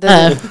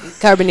 The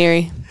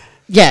Carbonari.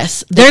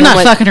 yes, they're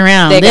not fucking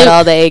around. They got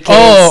all the AKs.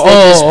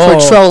 They're just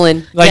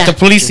patrolling. Like Yeah. the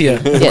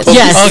policia. Yes.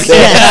 Yes. Okay.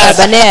 Yes.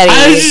 I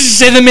Carbonari. was just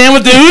saying the man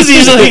with the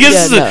Uzis. Like,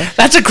 Yeah, no.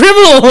 that's a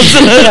criminal.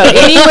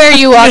 Anywhere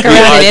you walk We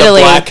around are in the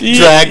Italy. Black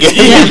Dragon.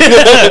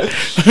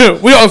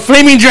 We are a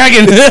flaming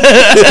dragon.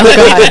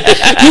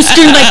 You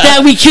scream like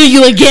that, we kill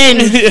you again.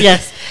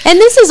 Yes. And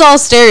this is all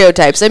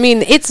stereotypes. I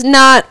mean, it's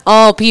not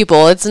all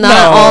people. It's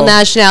not No. all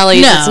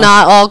nationalities. No. It's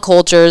not all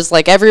cultures.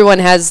 Like, everyone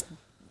has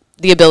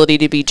the ability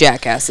to be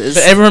jackasses.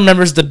 But everyone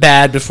remembers the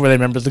bad before they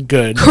remember the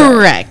good.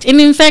 Correct. And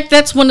in fact,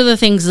 that's one of the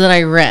things that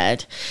I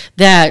read,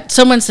 that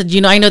someone said,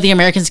 I know the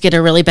Americans get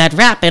a really bad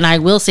rap, and I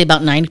will say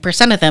about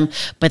 90% of them,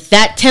 but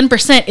that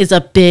 10% is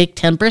a big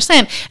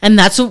 10%. And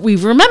that's what we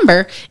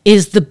remember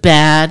is the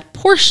bad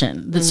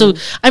portion. So,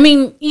 I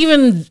mean,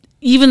 even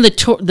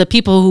the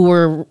people who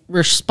were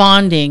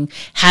responding,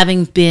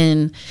 having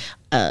been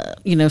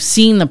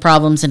seeing the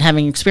problems and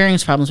having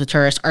experienced problems with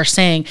tourists, are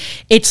saying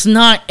it's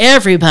not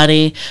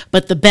everybody,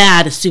 but the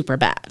bad is super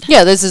bad.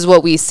 Yeah, this is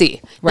what we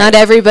see. Right. Not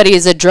everybody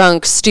is a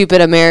drunk,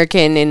 stupid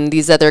American in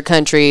these other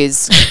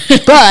countries,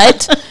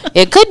 but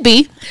it could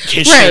be.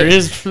 It Right. sure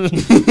is.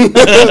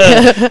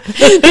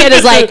 It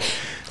is like,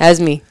 As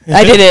me.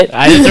 I did it.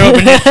 I didn't throw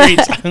open that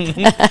treats.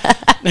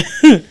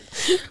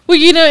 Well,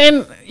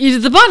 and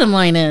the bottom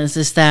line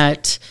is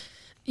that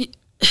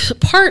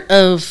part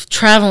of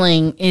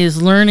traveling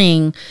is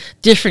learning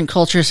different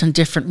cultures in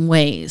different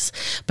ways,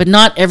 but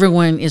not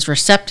everyone is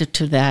receptive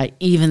to that,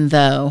 even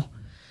though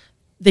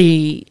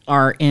they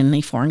are in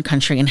a foreign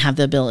country and have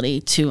the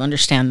ability to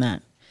understand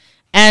that.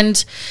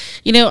 And,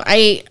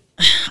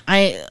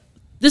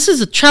 this is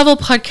a travel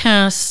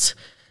podcast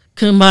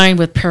combined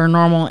with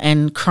paranormal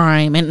and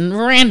crime and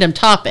random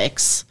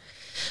topics.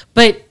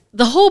 But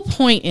the whole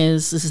point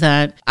is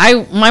that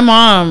my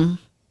mom,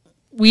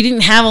 we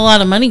didn't have a lot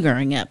of money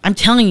growing up. I'm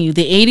telling you,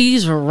 the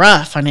 80s were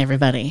rough on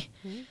everybody.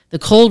 The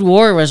Cold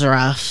War was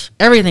rough.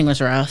 Everything was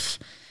rough.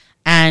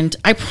 And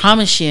I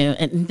promise you,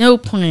 at no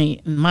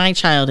point in my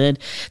childhood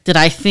did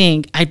I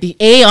think I'd be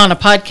A, on a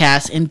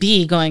podcast, and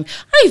B, going,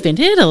 I've been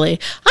to Italy.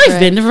 I've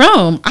been to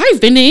Rome.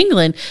 I've been to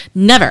England.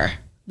 Never.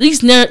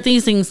 These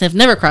things have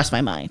never crossed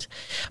my mind.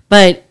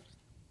 But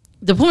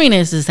the point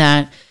is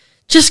that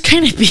just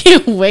kind of be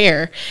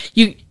aware.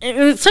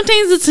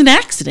 Sometimes it's an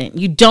accident.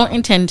 You don't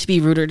intend to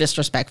be rude or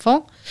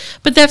disrespectful.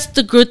 But that's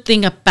the good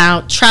thing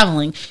about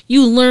traveling.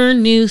 You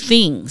learn new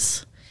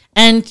things.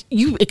 And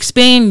you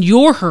expand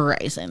your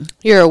horizon.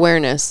 Your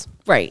awareness.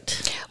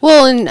 Right.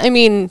 Well, and I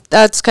mean,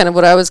 that's kind of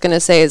what I was going to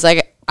say is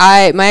like,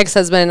 my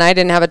ex-husband and I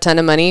didn't have a ton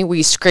of money.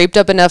 We scraped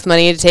up enough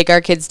money to take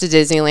our kids to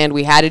Disneyland.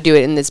 We had to do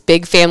it in this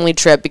big family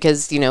trip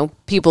because,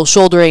 people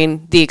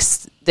shouldering the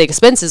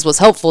expenses was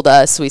helpful to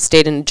us. We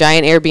stayed in a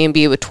giant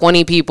Airbnb with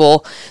 20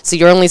 people. So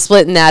you're only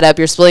splitting that up.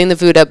 You're splitting the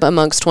food up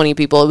amongst 20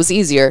 people. It was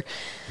easier.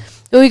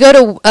 But we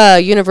go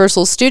to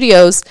Universal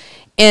Studios.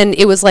 And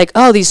it was like,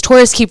 oh, these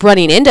tourists keep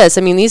running into us.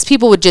 I mean, these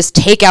people would just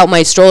take out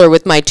my stroller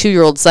with my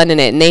 2-year-old son in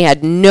it, and they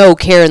had no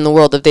care in the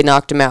world if they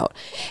knocked him out.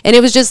 And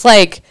it was just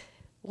like,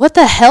 what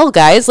the hell,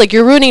 guys? Like,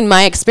 you're ruining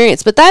my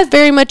experience. But that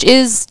very much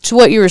is to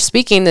what you were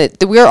speaking,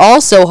 that we're all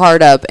so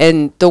hard up,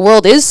 and the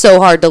world is so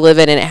hard to live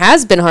in, and it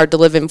has been hard to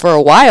live in for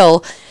a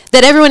while,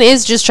 that everyone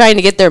is just trying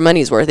to get their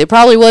money's worth. It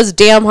probably was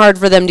damn hard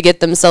for them to get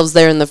themselves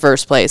there in the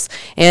first place.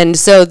 And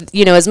so,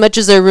 as much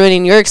as they're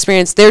ruining your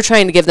experience, they're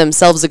trying to give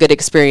themselves a good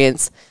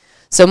experience.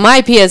 So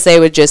my PSA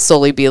would just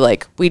solely be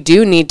like, we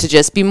do need to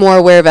just be more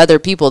aware of other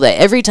people, that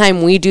every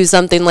time we do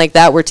something like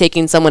that, we're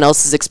taking someone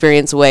else's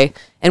experience away,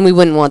 and we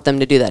wouldn't want them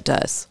to do that to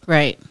us.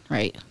 Right.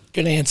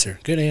 Good answer.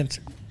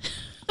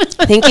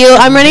 Thank you.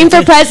 I'm running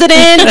for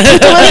president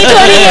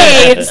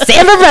 2028.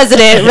 Sam for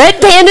president. Red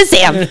Panda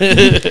Sam.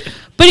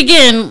 But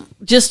again,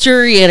 just to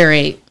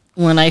reiterate,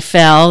 when I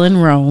fell in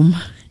Rome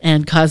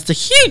and caused a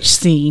huge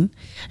scene,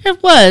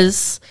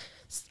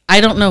 I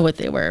don't know what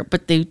they were,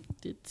 but they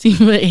did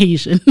seem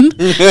Asian.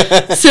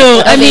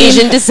 So, I mean,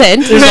 Asian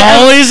descent. There's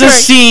always a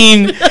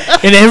scene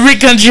in every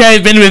country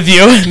I've been with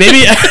you.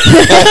 Maybe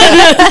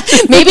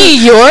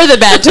you're the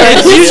bad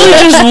tourist. It's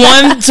usually just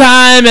one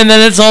time, and then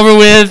it's over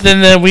with,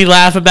 and then we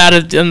laugh about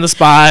it on the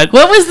spot.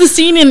 What was the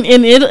scene in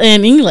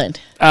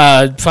England?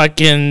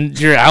 Fucking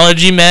your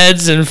allergy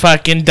meds and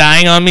fucking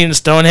dying on me in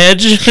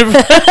Stonehenge.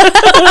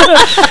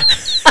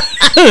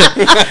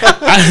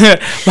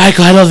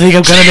 Michael, I don't think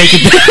I'm gonna make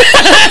it.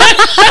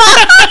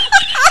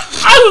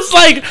 I was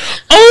like,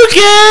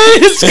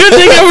 okay, it's a good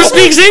thing everyone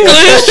speaks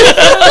English.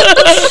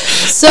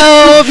 So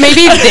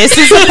maybe this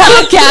is a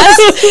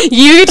podcast.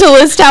 You get to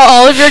list out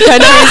all of your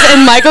countries,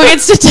 and Michael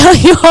gets to tell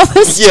you all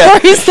the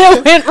stories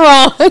that went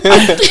wrong.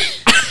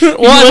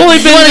 Well, I've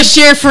only been to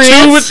share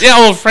France.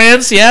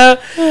 France. Yeah,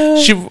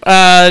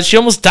 she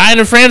almost died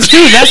in France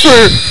too.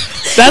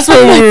 That's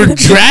where we were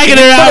dragging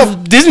her out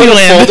of Disneyland. Put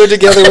a folder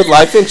together with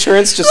life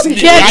insurance just in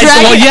case.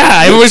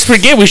 I always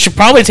forget. We should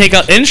probably take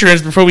out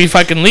insurance before we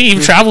fucking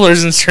leave.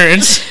 Traveler's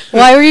insurance.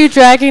 Why were you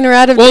dragging her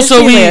out of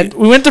Disneyland? So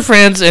we went to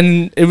France,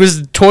 and it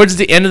was towards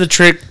the end of the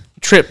trip,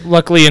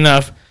 luckily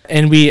enough.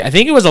 And I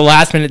think it was a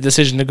last minute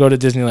decision to go to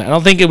Disneyland. I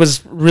don't think it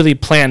was really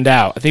planned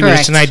out. I think it was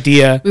just an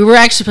idea. We were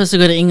actually supposed to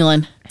go to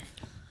England.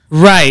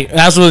 Right.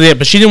 That's what it.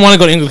 But she didn't want to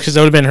go to England because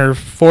that would have been her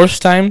fourth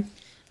time.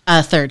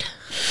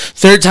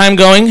 Third time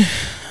going.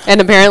 And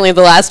apparently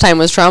the last time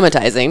was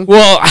traumatizing.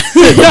 Well, no,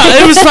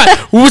 it was fine.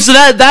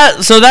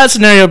 So that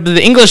scenario,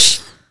 the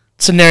English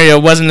scenario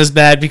wasn't as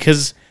bad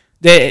because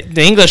the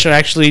English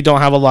actually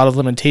don't have a lot of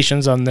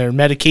limitations on their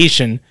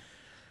medication,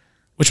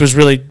 which was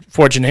really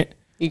fortunate.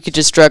 You could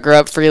just drug her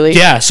up freely.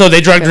 Yeah, so they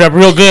drugged her up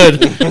real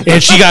good,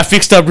 and she got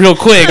fixed up real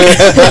quick.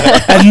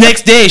 And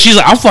next day, she's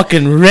like, I'm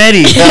fucking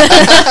ready.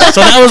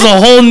 So that was a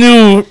whole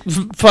new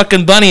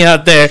fucking bunny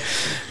out there.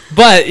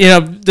 But,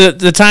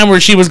 the time where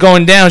she was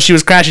going down, she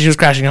was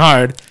crashing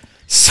hard.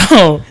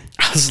 So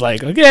I was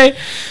like, okay.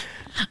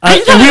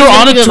 And we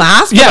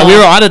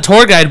were on a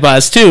tour guide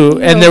bus, too.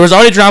 And there was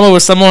already drama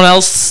with someone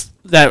else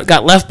that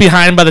got left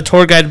behind by the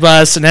tour guide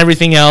bus and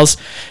everything else,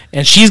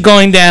 and she's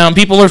going down.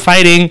 People are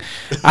fighting.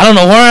 I don't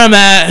know where I'm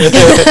at.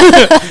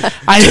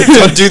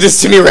 Don't do this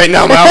to me right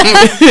now, Mom.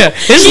 Yeah,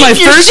 this is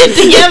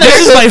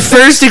my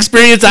first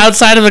experience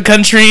outside of a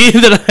country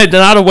that I'm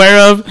not aware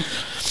of.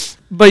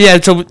 But yeah,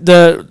 so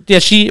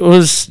she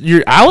was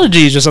your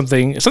allergies or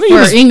something. Something For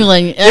was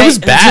England, it was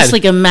bad. Just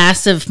like a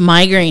massive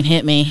migraine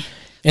hit me.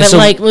 And But so-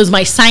 like it was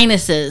my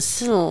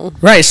sinuses.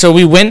 right. So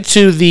we went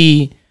to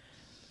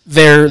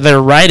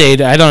their Rite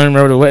Aid. I don't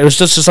remember what it was.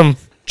 Just some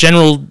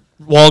general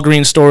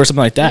Walgreens store or something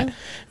like that.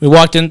 We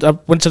walked in,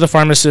 went to the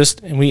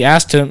pharmacist, and we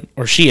asked him,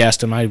 or she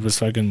asked him. I was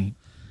fucking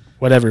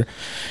whatever,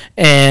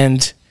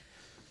 and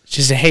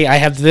she said, "Hey, I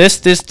have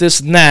this,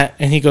 and that,"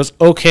 and he goes,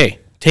 "Okay,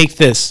 take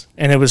this,"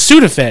 and it was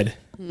Sudafed,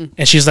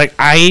 and she's like,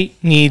 "I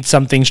need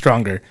something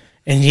stronger."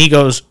 And he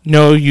goes,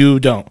 "No, you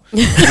don't.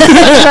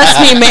 Trust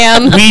me,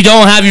 ma'am. We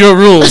don't have your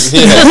rules.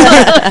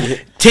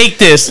 Take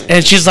this."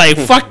 And she's like,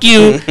 "Fuck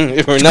you." We're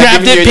not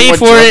Grabbed giving you it, any paid more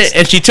for drugs. it,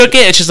 and she took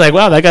it, and she's like,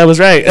 "Wow, that guy was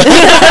right."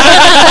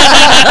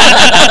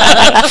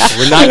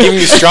 We're not giving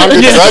you stronger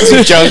drugs,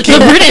 you junkie. The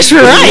British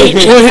were right.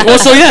 well,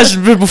 so yes,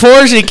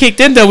 before she kicked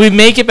in, though, we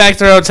make it back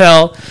to the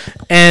hotel,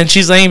 and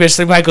she's laying there. She's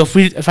like, "Michael,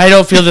 if I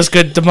don't feel this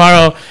good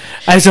tomorrow,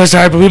 I'm so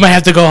sorry, but we might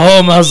have to go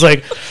home." I was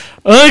like,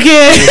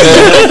 "Okay."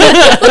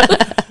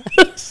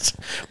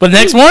 But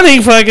next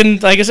morning, fucking,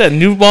 like I said,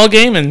 new ball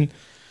game, and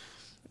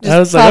I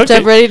was like, Popped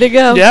up, ready to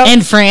go. yeah.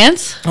 In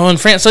France, In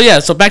France.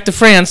 So back to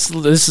France.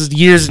 This is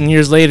years and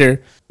years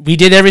later. We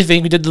did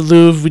everything. We did the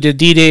Louvre. We did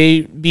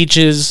D-Day,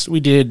 beaches.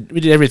 We did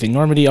everything.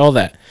 Normandy, all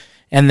that.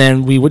 And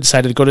then we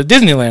decided to go to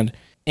Disneyland.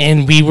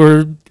 And we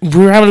were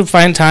having a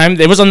fine time.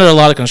 It was under a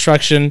lot of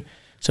construction,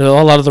 so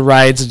a lot of the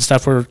rides and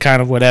stuff were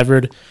kind of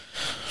whatevered.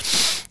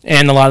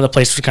 And a lot of the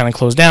places were kind of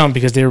closed down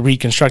because they were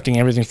reconstructing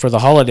everything for the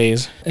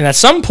holidays. And at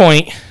some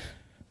point,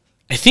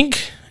 I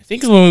think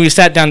it's when we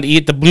sat down to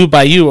eat the Blue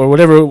Bayou or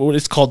whatever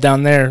it's called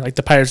down there, like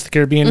the Pirates of the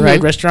Caribbean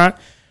ride restaurant,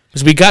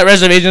 because we got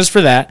reservations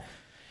for that,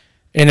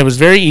 and it was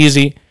very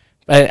easy.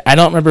 But I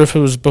don't remember if it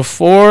was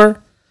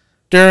before,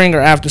 during, or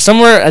after.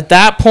 Somewhere at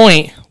that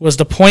point was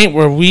the point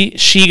where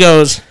she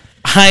goes,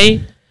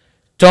 "I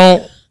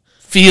don't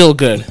feel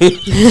good."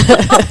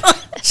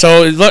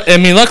 So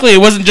luckily it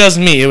wasn't just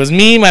me. It was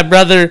me, my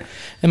brother,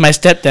 and my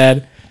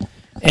stepdad.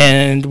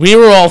 And we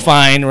were all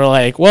fine. We're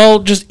like, well,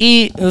 just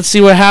eat. Let's see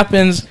what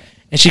happens.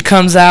 And she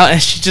comes out,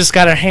 and she just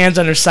got her hands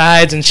on her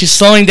sides, and she's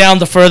slowing down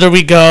the further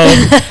we go.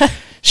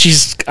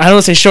 She's, I don't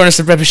want to say shortness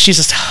of breath, but she's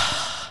just,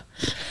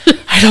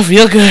 "I don't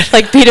feel good."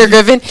 Like Peter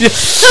Griffin.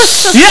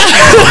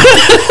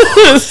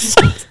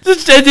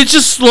 And it's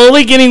just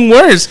slowly getting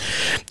worse.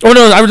 Or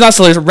no, I'm not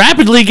slowly, it's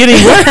rapidly getting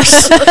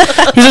worse.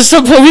 Because at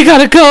some point we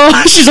gotta go.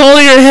 She's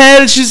holding her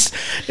head. She's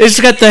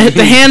got the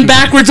hand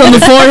backwards on the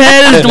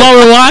forehead while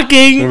we're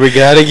walking. We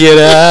gotta get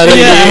out of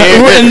here.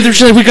 And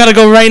she's like, "We gotta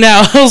go right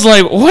now." I was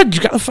like, "What?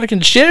 You got a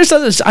fucking shit or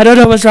something?" "I don't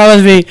know what's wrong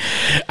with me.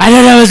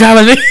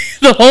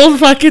 The whole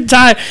fucking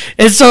time.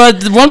 And so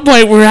at one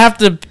point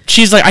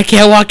she's like, "I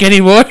can't walk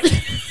anymore."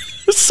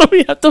 So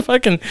we have to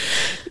fucking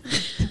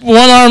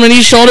one arm on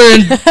each shoulder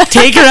and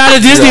take her out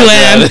of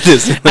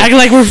Disneyland. Act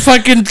like we're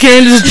fucking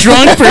carrying this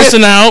drunk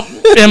person out.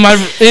 And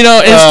it's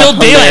still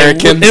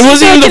daylight. Americans. It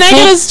wasn't even Can the I full,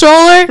 get a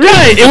stroller?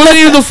 right. It wasn't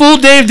even the full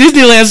day of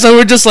Disneyland. So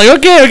we're just like,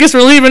 okay, I guess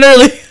we're leaving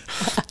early.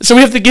 So we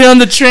have to get on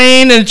the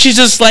train, and she's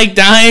just like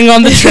dying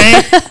on the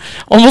train,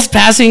 almost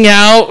passing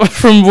out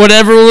from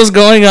whatever was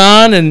going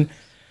on. And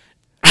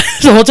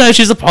the whole time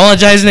she's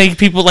apologizing, like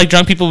people, like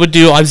drunk people would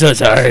do. "I'm so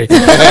sorry.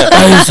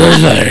 I'm so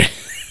sorry."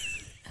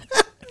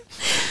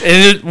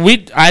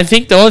 And I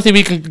think the only thing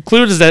we can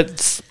conclude is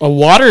that a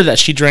water that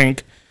she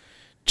drank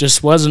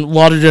just wasn't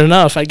watered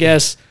enough, I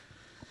guess.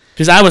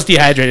 Because I was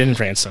dehydrated in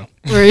France, so.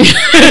 Hey,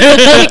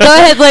 go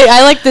ahead,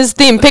 I like this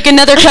theme. Pick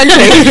another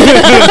country.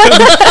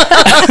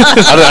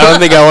 I don't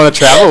think I want to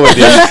travel with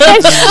you. Just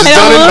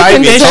don't invite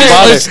me. It's Don't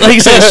bother. just, like I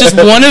said, it's just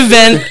one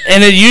event,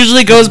 and it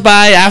usually goes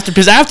by after.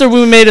 Because after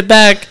we made it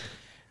back,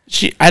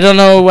 I don't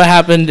know what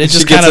happened. It She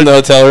just gets kind in the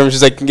of. hotel room.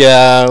 She's like,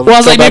 "Yeah." Well, I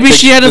was like, maybe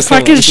she had a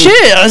fucking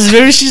shit.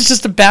 Maybe she's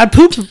just a bad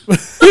poop.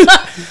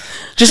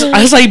 I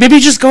was like, maybe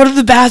just go to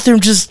the bathroom.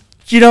 Just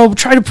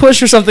try to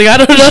push or something. I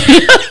don't know.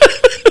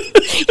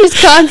 He's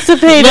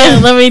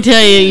constipated. let me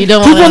tell you, you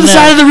don't Poop want on to the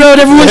side of the road.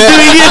 Everyone's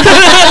doing it.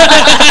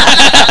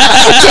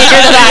 Take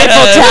her to the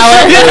Eiffel Tower.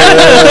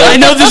 I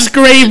know this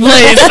great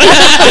place.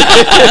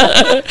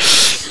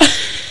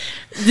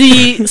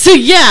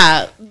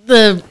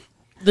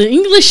 The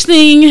English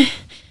thing,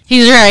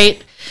 he's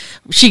right.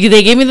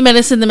 They gave me the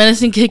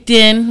medicine kicked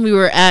in. We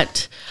were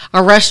at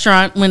a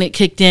restaurant when it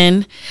kicked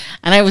in,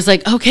 and I was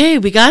like, okay,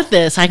 we got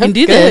this. I can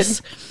do good.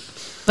 this.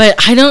 But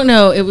I don't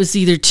know. It was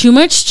either too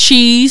much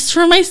cheese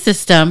for my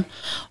system,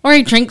 or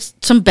I drank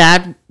some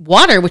bad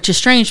water, which is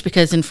strange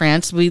because in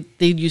France they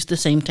use the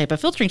same type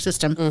of filtering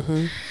system.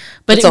 Mm-hmm.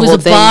 But It's it a was whole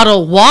a thing.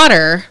 bottled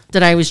water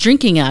that I was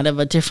drinking out of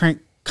a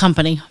different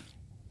company.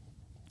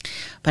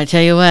 But I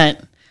tell you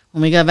what,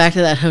 when we got back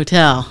to that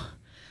hotel,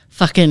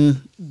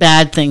 fucking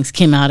bad things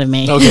came out of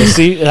me. Okay,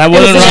 see, I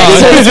wasn't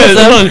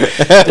wrong.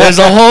 There's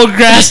a whole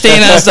grass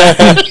stain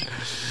outside.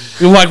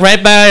 We walked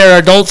right by our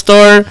adult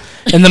store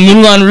and the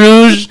Moulin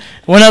Rouge,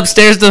 went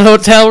upstairs to the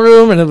hotel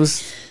room, and it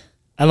was.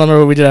 I don't remember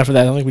what we did after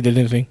that. I don't think we did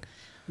anything.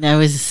 That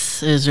was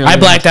Yes, it was really I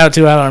blacked out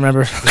too. I don't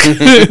remember.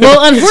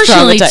 Well,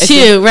 unfortunately, traumatizing.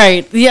 too,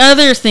 right. The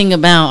other thing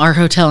about our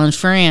hotel in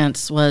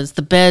France was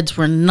the beds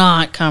were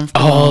not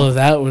comfortable. Oh,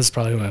 that was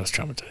probably why I was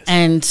traumatized.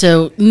 And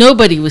so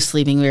nobody was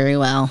sleeping very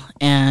well.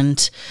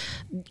 And,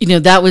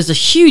 that was a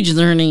huge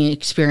learning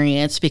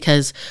experience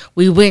because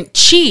we went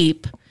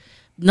cheap,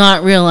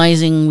 not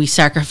realizing we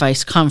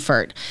sacrificed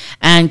comfort.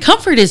 And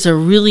comfort is a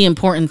really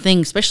important thing,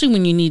 especially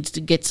when you need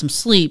to get some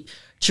sleep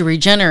to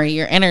regenerate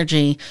your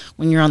energy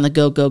when you're on the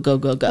go.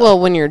 Well,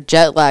 when you're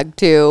jet lagged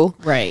too.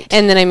 Right.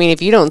 And then, I mean,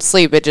 if you don't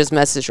sleep, it just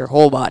messes your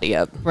whole body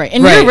up. Right.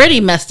 And Right. you're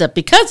already messed up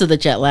because of the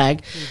jet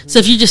lag. So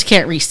if you just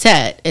can't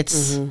reset,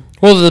 it's...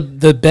 Well,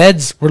 the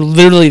beds were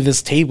literally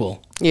this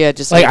table. Yeah,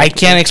 just Like, I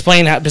can't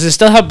explain how, because it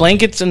still have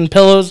blankets and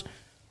pillows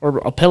or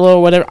a pillow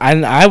or whatever.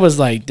 And I was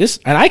like, this,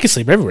 and I can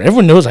sleep everywhere.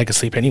 Everyone knows I can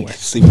sleep anywhere.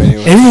 Sleep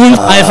anyway. Everyone,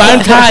 if I'm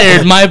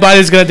tired, my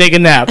body's going to take a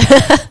nap.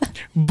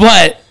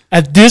 But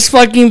at this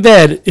fucking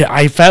bed, yeah,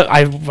 I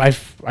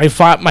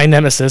fought my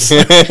nemesis.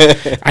 I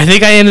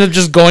think I ended up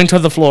just going to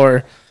the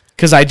floor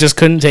because I just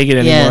couldn't take it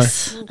anymore.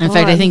 Yes. In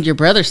fact, I think your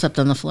brother slept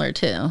on the floor,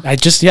 too. I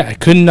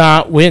could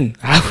not win.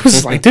 I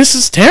was like, this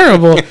is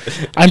terrible.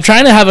 I'm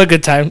trying to have a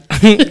good time.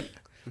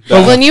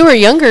 Well, when you were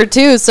younger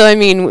too, so I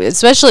mean,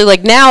 especially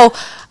like now,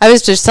 I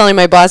was just telling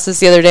my boss this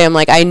the other day. I'm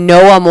like, I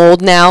know I'm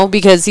old now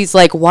because he's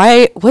like,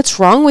 why? What's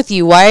wrong with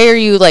you? Why are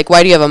you like?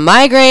 Why do you have a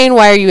migraine?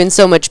 Why are you in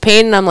so much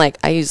pain? And I'm like,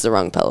 I used the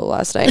wrong pillow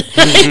last night.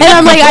 And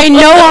I'm like, I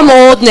know I'm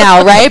old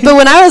now, right? But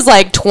when I was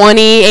like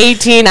 20,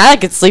 18, I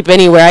could sleep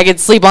anywhere. I could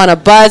sleep on a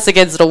bus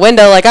against a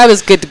window. Like I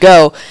was good to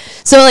go.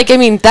 So like, I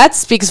mean, that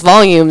speaks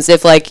volumes.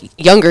 If like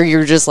younger,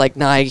 you're just like,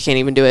 nah, you can't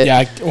even do it.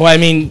 Yeah, well, I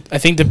mean, I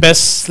think the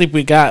best sleep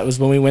we got was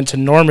when we went to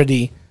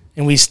Normandy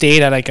and we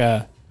stayed at like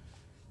it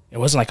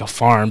wasn't like a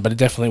farm, but it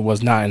definitely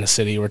was not in a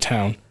city or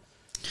town.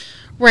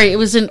 Right. It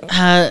was like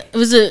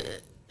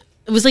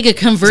a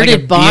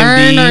converted a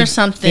barn B&B or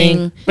something.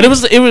 thing. But it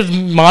was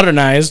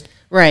modernized.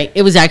 Right.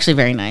 It was actually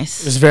very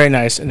nice. It was very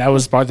nice, and that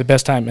was probably the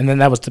best time. And then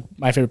that was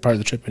my favorite part of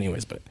the trip,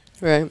 anyways. But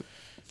Right.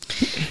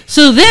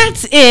 So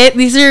that's it.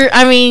 These are,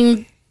 I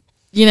mean,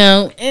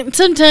 and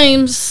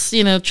sometimes,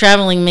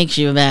 traveling makes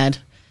you a bad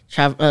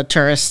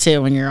tourist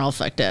too when you're all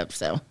fucked up.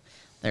 So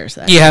there's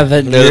that. yeah,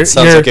 That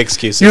sounds like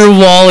excuses. Your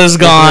wall is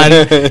gone.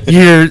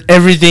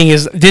 Everything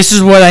is. This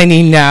is what I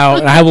need now,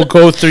 and I will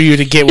go through you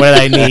to get what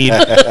I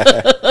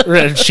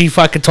need. She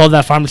fucking told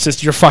that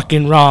pharmacist, "You're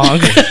fucking wrong."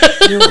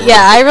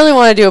 Yeah, I really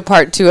want to do a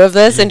part 2 of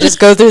this and just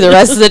go through the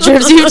rest of the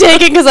trips you've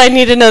taken because I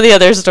need to know the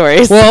other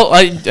stories. Well,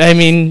 I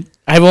mean,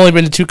 I've only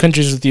been to 2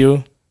 countries with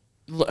you,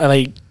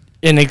 like,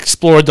 and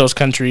explored those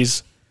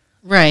countries.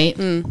 Right.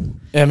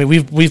 I mean,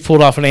 we've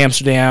pulled off in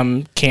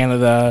Amsterdam,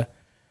 Canada.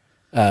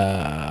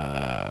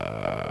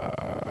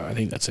 I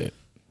think that's it.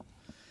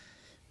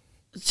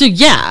 So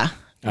yeah,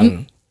 I don't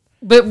know.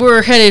 but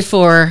we're headed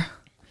for.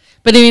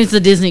 But I mean, it's the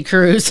Disney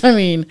cruise. I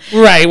mean,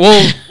 Right.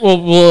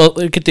 We'll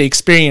get to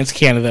experience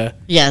Canada.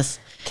 yes.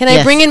 Can I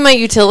Yes. bring in my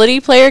utility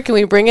player? Can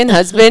we bring in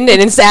husband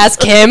and just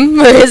ask him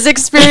for his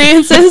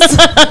experiences?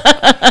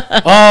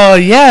 Oh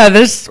yeah,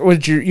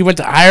 you went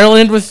to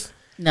Ireland with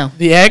No,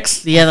 the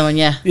ex? the other one.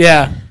 Yeah.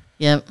 Yeah,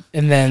 Yep.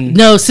 and then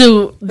No.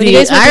 So When you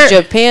guys went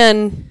to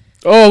Japan,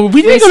 we didn't go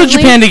to Recently?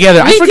 Japan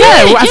together. I We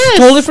forgot. did, I yes.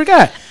 totally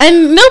forgot.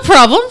 and no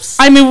problems.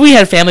 I mean, we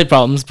had family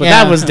problems, but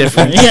Yeah. that was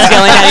different. Yeah.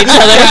 yelling at each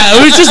other. Yeah,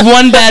 it was just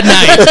one bad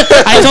night.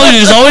 I told you,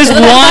 there's always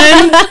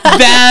one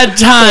bad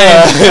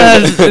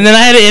time. And then I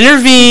had to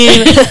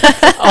intervene.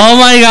 Oh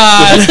my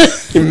God.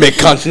 You make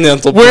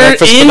continental We're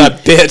breakfast in- for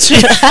that bitch.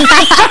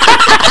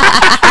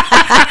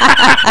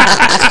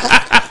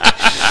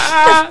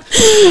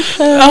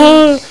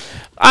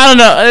 I don't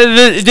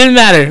know. It didn't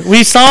matter.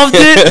 We solved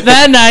it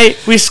that night.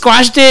 We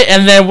squashed it.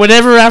 And then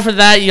whatever after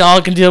that,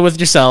 y'all can deal with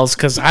yourselves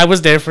because I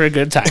was there for a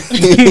good time.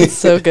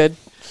 So good.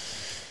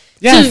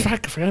 Yeah, So- I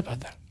forgot about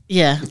that.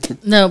 Yeah.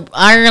 No,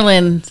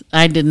 Ireland,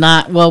 I did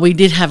not. Well, we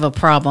did have a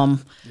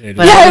problem.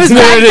 But Yeah, it was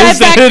There it is.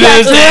 back There it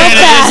is. real There it is.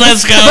 fast.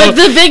 Let's go.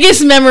 But the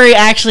biggest memory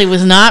actually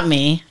was not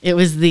me. It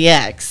was the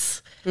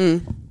ex.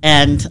 And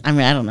I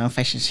mean, I don't know if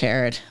I should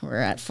share it. We're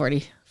at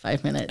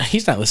 45 minutes.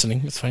 He's not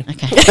listening. It's fine.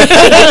 Okay.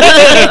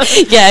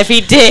 Yeah, if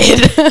he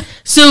did.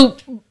 So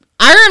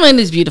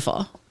Ireland is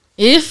beautiful.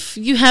 If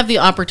you have the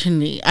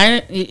opportunity,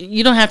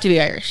 you don't have to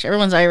be Irish.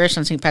 Everyone's Irish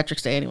on St.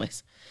 Patrick's Day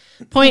anyways.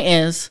 Point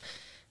is,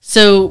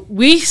 so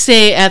we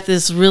stay at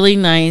this really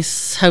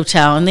nice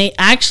hotel and they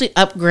actually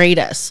upgrade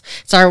us.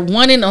 It's our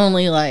one and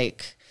only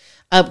like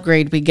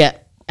upgrade we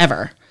get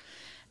ever.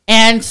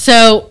 And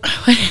so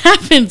what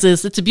happens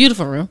is it's a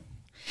beautiful room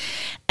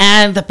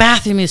and the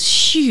bathroom is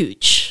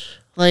huge,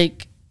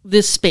 like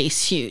this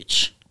space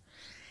huge.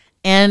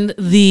 And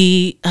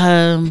the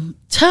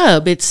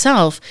tub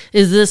itself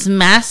is this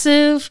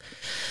massive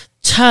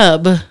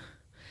tub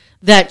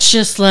that's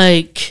just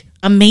like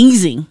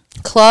amazing.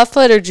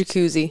 Clawfoot or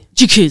jacuzzi?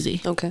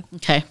 Jacuzzi. Okay.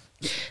 Okay.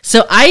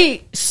 So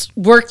I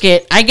work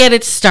it. I get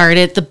it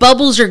started. The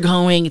bubbles are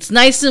going. It's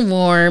nice and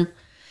warm.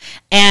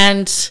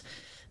 And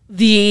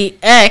the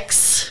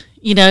ex,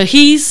 You know,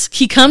 he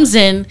comes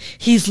in,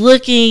 he's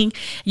looking,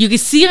 you can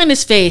see on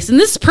his face, and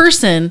this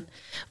person,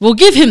 we'll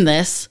give him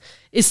this,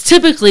 is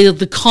typically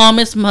the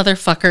calmest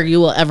motherfucker you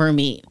will ever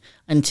meet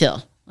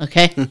until,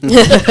 okay?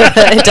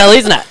 Until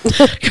he's not.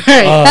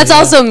 That's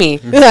also me.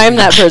 I'm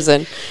that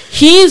person.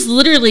 He's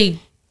literally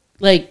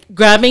like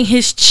grabbing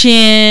his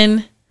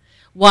chin,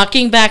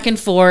 walking back and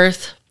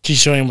forth. She's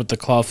showing him what the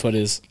claw foot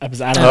is. I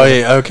don't Oh know.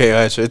 yeah, okay.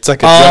 It's like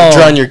a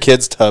draw on your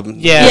kid's tub.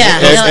 Yeah. Yeah.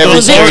 Every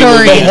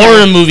Victorian.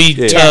 Horror movie.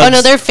 Yeah. tubs. Oh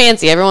no, they're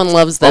fancy. Everyone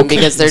loves them Okay.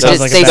 because they're Sounds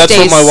just like they a- That's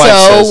stay what my wife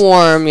so says.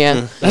 warm.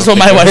 Yeah. That's what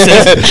my wife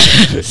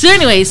says. So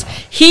anyways,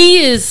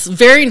 he is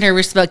very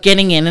nervous about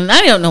getting in, and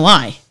I don't know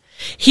why.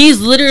 He's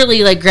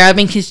literally like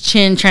grabbing his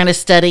chin, trying to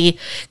study,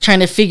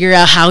 trying to figure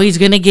out how he's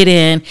going to get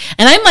in.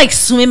 And I'm like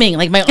swimming,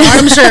 like my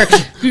arms are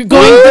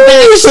going the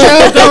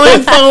backstroke,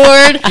 going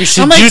forward. You're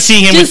I'm like,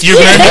 seducing him with just- your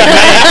mermaid.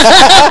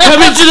 Come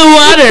into the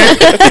water.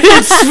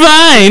 It's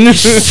fine.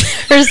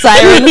 Her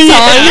siren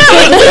song.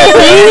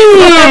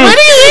 What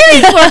are you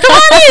waiting for? Come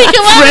on in,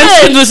 come Friends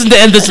on can listen to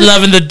Endless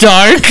Love in the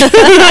Dark.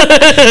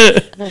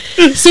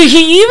 in. So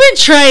he even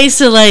tries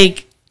to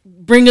like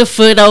bring a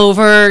foot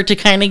over to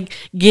kind of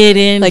get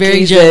in Like very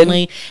he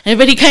gently.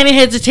 But he kind of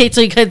hesitates,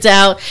 so he cuts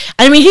out.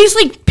 I mean, he's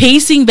like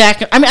pacing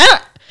back. I mean,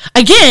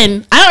 I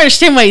don't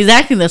understand why he's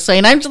acting this way.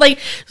 And I'm just like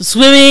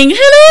swimming.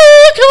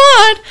 Hello,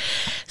 come on.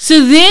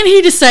 So then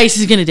he decides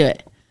he's going to do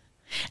it.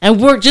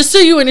 And we're, just so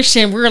you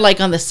understand, we're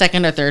like on the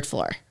second or third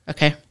floor.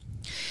 Okay.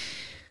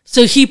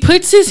 So he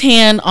puts his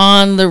hand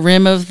on the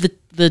rim of the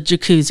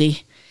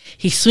jacuzzi.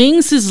 He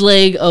swings his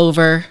leg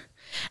over.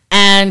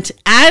 And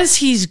as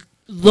he's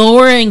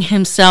lowering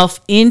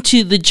himself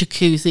into the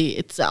jacuzzi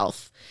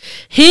itself,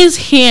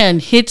 his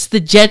hand hits the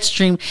jet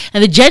stream,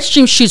 and the jet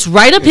stream shoots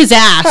right up his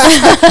ass.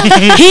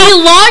 He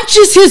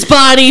launches his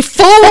body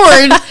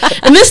forward,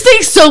 and this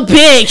thing's so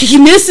big, he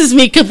misses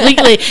me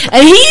completely,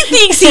 and he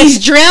thinks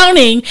he's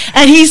drowning,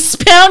 and he's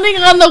pounding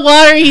on the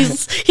water.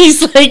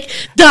 He's like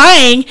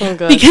dying,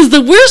 God. because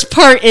the worst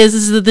part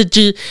is that the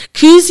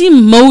jacuzzi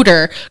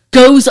motor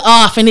goes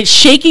off and it's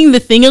shaking the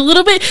thing a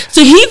little bit,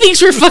 so he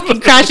thinks we're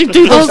fucking crashing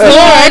through the floor.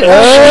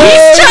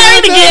 He's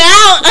trying to get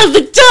out of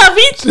the tub.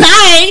 He's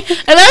dying,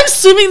 and I'm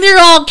assuming they're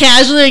all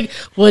casually like,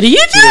 "What are you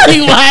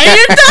doing? Why are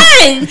you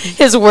dying?"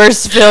 His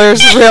worst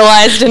fears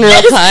realized in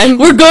real time.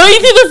 We're going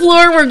through the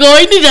floor. We're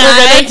going to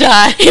die. gonna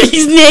die.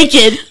 He's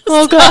naked.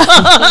 Oh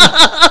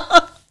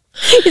god.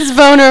 He's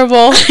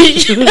vulnerable.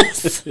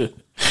 Yes.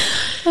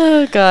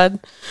 Oh god.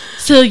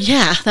 So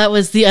yeah, that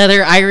was the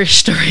other Irish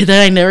story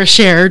that I never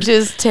shared.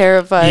 Just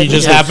terrified. You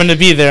just happen to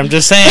be there. I'm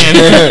just saying.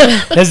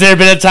 Has there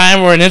been a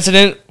time or an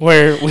incident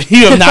where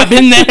you have not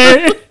been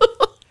there?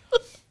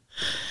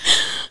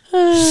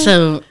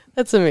 So,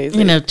 That's amazing.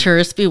 you know,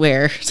 tourists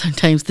beware.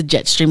 Sometimes the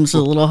jet stream's a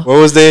little What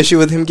was the issue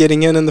with him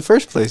getting in the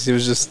first place? He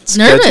was just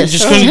nervous. He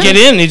just couldn't get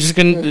in. He just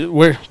couldn't.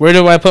 Where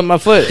do I put my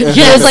foot? Yeah,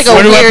 It was like a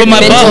Where do I weird put my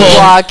mental butthole?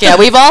 block. Yeah,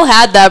 we've all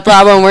had that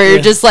problem where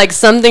you're just like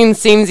something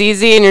seems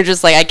easy and you're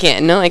just like, I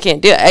can't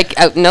do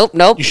it.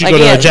 Nope. You should I go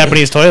to a can't.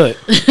 Japanese toilet.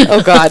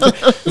 Oh god.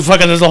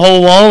 Fucking, there's a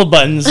whole wall of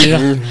buttons, you know,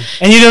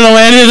 and you don't know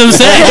what any of them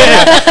say.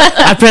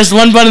 I pressed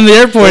one button in the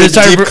airport. It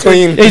started Deep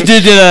clean. It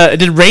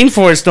did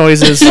rainforest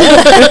noises.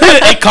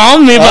 It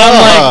calmed me, but I'm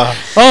like,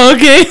 oh,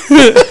 okay.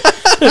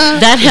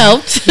 That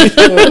helped.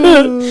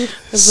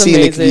 That's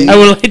Scenic amazing. I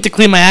would like to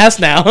clean my ass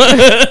now.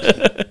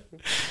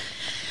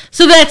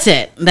 So that's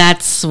it.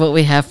 That's what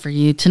we have for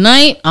you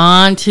tonight.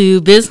 On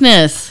to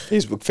business.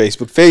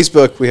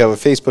 Facebook. We have a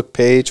Facebook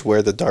page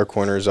where the dark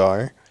corners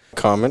are.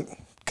 Comment,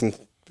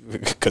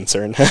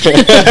 concern,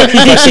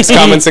 questions,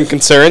 comments, and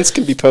concerns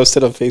can be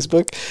posted on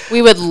Facebook.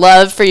 We would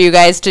love for you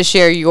guys to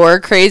share your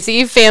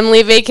crazy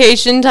family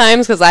vacation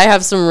times because I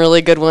have some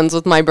really good ones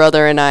with my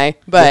brother and I.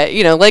 But,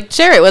 you know, like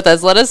share it with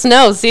us. Let us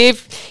know. See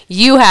if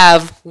you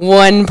have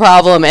one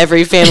problem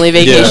every family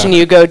vacation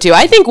you go to.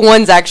 I think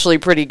one's actually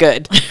pretty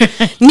good.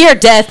 Near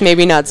death,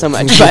 maybe not so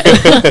much, but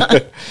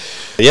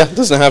Yeah, it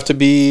doesn't have to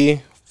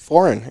be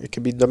foreign. It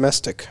could be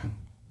domestic.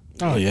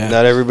 Oh yeah.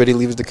 Not everybody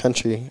leaves the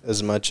country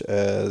as much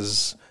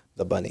as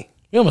the bunny.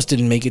 We almost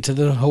didn't make it to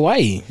the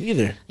Hawaii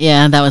either.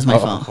 Yeah, that was my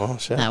fault. Oh,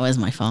 shit. That was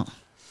my fault.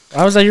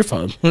 How was that your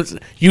fault?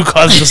 You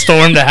caused the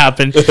storm to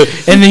happen,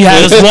 and then you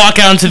had us walk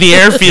out to the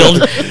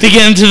airfield to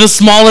get into the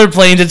smaller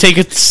plane to take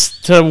it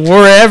to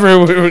wherever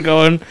we were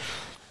going.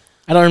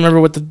 I don't remember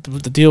what the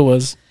deal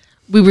was.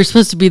 We were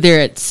supposed to be there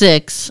at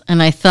 6,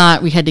 and I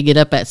thought we had to get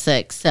up at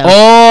 6. So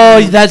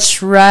Oh,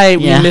 that's right.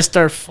 Yeah. We missed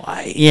our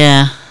flight.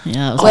 yeah,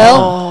 that was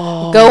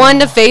well, go on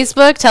to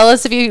Facebook. Tell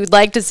us if you'd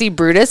like to see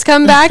Brutus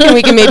come back, and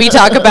we can maybe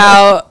talk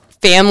about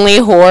family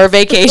horror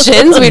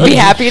vacations. We'd be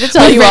happy to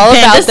tell you all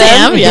about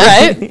them. Sam,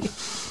 yeah. Right?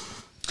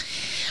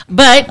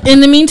 But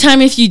in the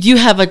meantime, if you do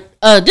have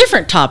a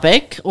different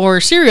topic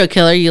or serial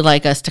killer you'd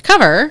like us to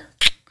cover,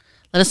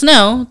 let us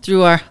know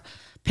through our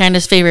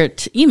Panda's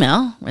favorite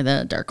email, where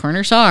the dark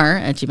corners are,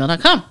 at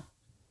gmail.com.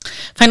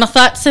 Final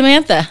thoughts,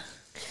 Samantha?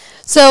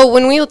 So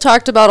when we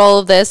talked about all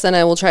of this, and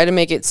I will try to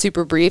make it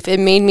super brief, it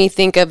made me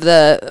think of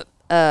the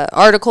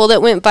article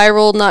that went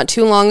viral not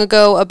too long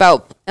ago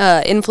about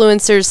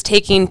influencers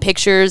taking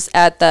pictures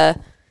at the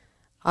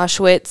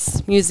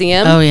Auschwitz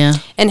Museum. Oh, yeah.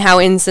 And how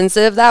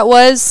insensitive that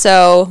was.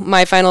 So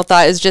my final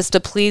thought is just to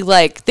plead,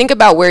 like, think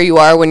about where you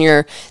are when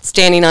you're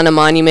standing on a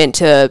monument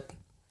to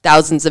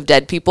thousands of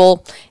dead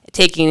people,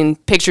 taking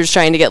pictures,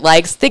 trying to get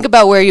likes. Think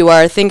about where you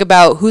are. Think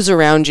about who's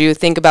around you.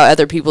 Think about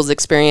other people's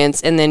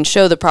experience, and then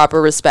show the proper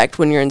respect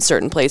when you're in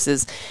certain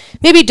places.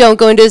 Maybe don't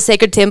go into a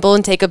sacred temple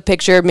and take a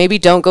picture. Maybe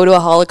don't go to a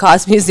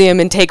Holocaust museum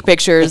and take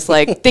pictures.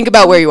 Like, think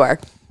about where you are.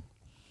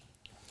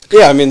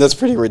 Yeah, I mean, that's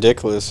pretty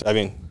ridiculous. I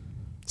mean,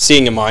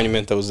 seeing a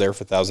monument that was there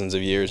for thousands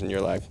of years, and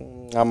you're like,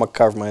 I'm going to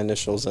carve my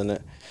initials in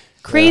it.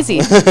 Crazy.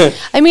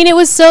 I mean, it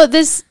was so,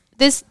 this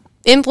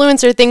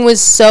influencer thing was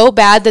so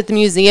bad that the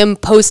museum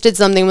posted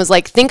something, was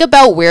like, think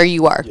about where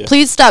you are. Yeah.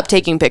 Please stop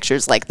taking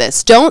pictures like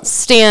this. Don't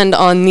stand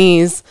on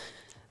these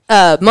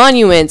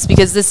monuments,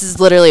 because this is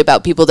literally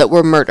about people that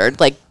were murdered.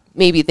 Like,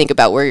 maybe think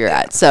about where you're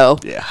at. So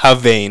Yeah, how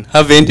vain?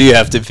 How vain do you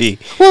have to be?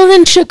 well,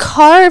 then should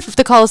carve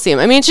the Colosseum.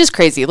 I mean, it's just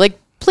crazy. Like,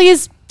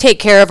 please take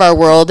care of our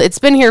world. It's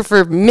been here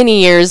for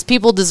many years.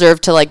 People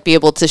deserve to, like, be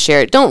able to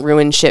share it. Don't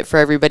ruin shit for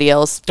everybody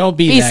else. Don't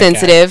be that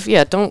sensitive.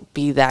 Yeah, don't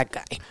be that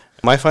guy.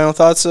 My final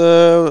thoughts, I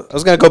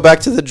was going to go back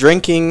to the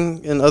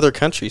drinking in other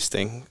countries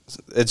thing.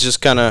 It's just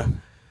kind of,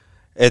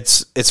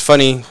 it's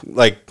funny,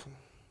 like,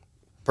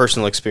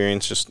 personal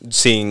experience, just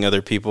seeing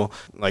other people,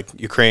 like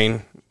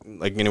Ukraine,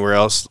 like anywhere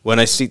else. When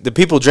I see the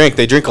people drink,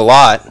 they drink a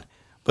lot,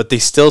 but they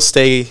still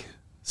stay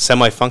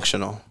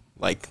semi-functional.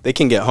 Like, they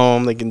can get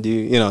home, they can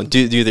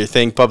do their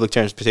thing, public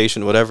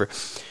transportation, whatever.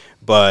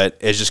 But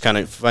it's just kind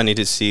of funny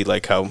to see,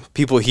 like, how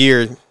people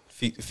here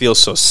feel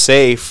so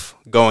safe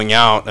going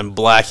out and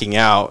blacking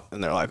out,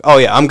 and they're like, oh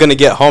yeah, I'm gonna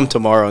get home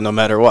tomorrow no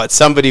matter what,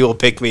 somebody will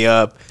pick me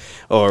up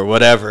or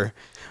whatever.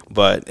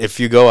 But if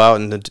you go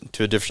out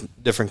into a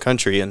different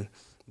country and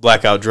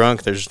black out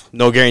drunk, there's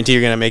no guarantee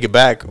you're gonna make it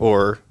back,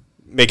 or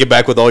make it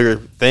back with all your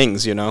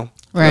things, Right.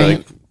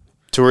 Like,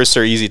 tourists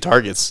are easy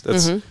targets.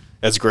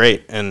 That's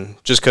great. And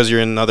just because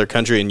you're in another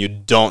country and you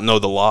don't know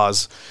the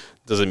laws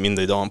doesn't mean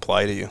they don't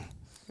apply to you.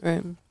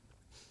 Right.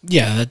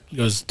 Yeah, that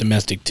goes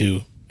domestic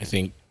too, I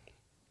think.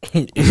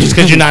 Just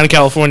because you're not in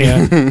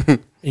California and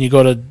you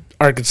go to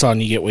Arkansas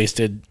and you get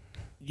wasted,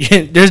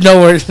 there's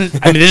nowhere.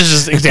 I mean, this is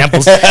just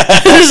examples.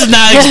 This is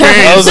not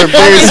experience. Those are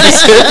very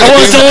specific. That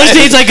was the only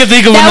states I could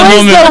think of in the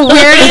moment. That was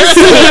the weirdest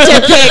state to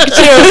pick,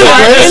 too.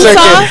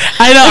 Arkansas.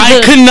 I know.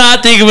 I could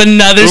not think of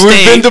another We've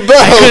state. been to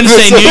both. I couldn't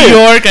say New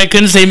York. I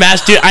couldn't say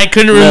Massachusetts. I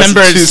couldn't remember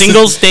a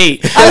single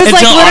state. I was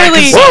like, until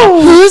literally,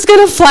 Arkansas. who's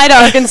going to fly to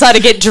Arkansas to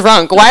get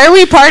drunk? Why are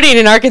we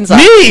partying in Arkansas?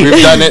 Me.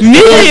 We've done it.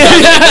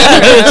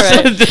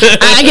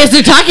 I guess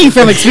they're talking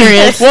from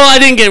experience. Well,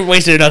 I didn't get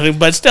wasted or nothing,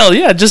 but still,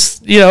 yeah,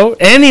 just,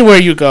 anywhere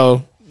you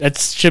go, that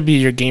should be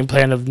your game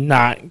plan of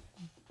not Being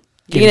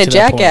a getting to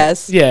that point.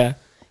 jackass. Yeah.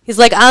 He's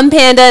like, I'm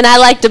Panda and I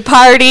like to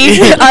party.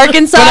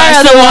 Arkansas, But I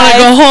still want to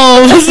go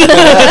home.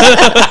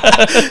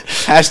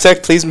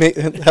 Hashtag please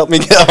help me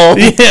get home.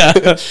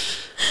 Yeah.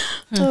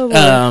 Oh,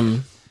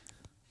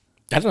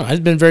 I don't know.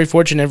 I've been very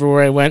fortunate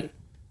everywhere I went.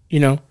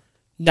 I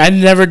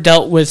never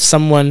dealt with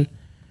someone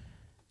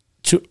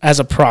as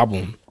a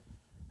problem.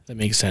 If that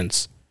makes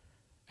sense.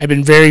 I've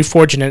been very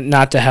fortunate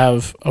not to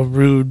have a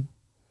rude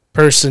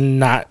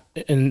person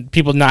and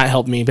people not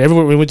help me. But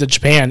everywhere we went to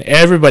Japan,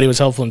 everybody was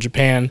helpful in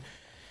Japan.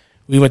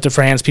 We went to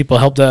France, people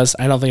helped us.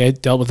 I don't think I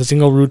dealt with a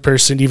single rude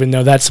person, even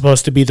though that's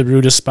supposed to be the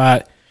rudest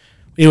spot.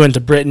 We went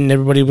to Britain,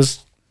 everybody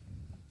was...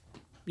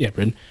 Yeah,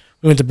 Britain.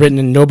 We went to Britain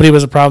and nobody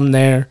was a problem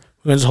there.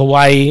 We went to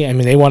Hawaii. I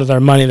mean, they wanted our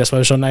money. That's why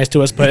they were so nice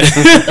to us. But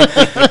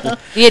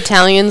The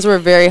Italians were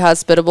very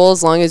hospitable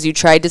as long as you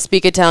tried to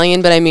speak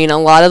Italian. But I mean, a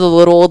lot of the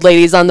little old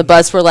ladies on the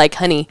bus were like,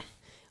 honey,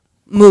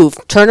 move,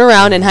 turn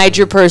around and hide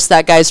your purse.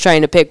 That guy's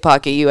trying to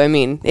pickpocket you. I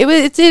mean,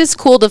 it is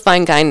cool to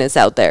find kindness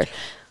out there.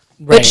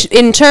 Which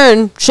in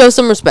turn, show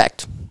some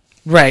respect.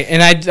 right,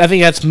 and I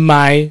think that's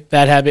my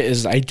bad habit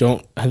is I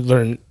don't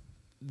learn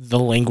the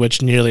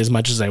language nearly as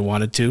much as I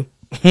wanted to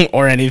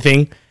or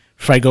anything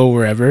if I go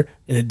wherever,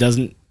 and it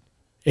doesn't.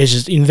 It's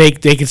just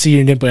they can see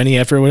you didn't put any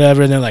effort or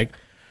whatever, and they're like,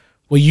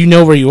 well, you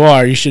know where you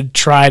are. You should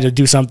try to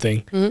do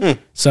something.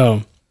 Mm-hmm.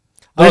 So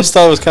I always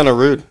thought it was kind of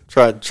rude,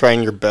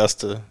 trying your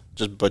best to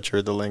just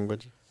butcher the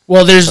language.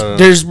 well,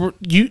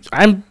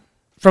 I'm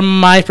from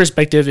my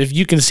perspective, if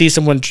you can see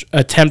someone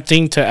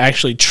attempting to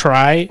actually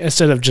try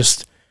instead of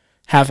just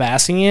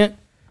half-assing it,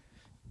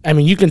 I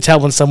mean, you can tell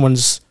when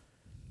someone's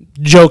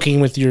joking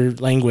with your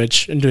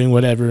language and doing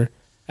whatever,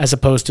 as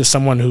opposed to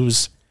someone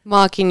who's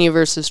Mocking you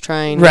versus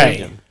trying.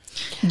 right.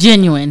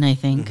 Genuine, I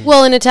think.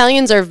 Well, and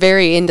Italians are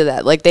very into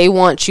that. Like, they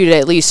want you to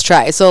at least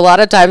try. So a lot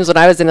of times when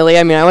I was in Italy,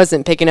 I mean, I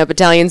wasn't picking up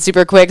Italian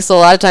super quick. So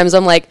a lot of times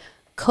I'm like,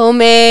 come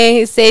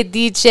se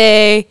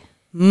dice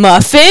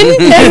muffin?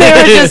 And they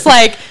were just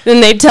like, then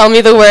they'd tell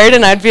me the word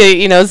and I'd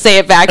be, say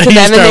it back to You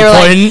them. And they start were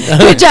pointing. like,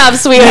 good job,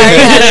 sweetheart.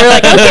 And they were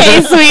like,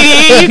 okay,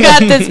 sweetie, you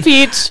got this,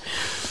 peach.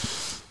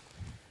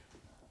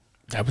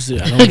 That was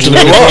it. I don't know.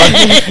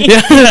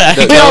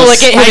 We all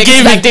look at him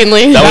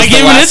expectantly. I gave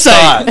him an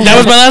insight. That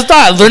was my last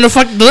thought.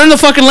 Learn the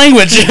fucking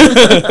language.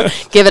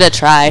 Give it a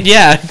try.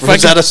 Yeah.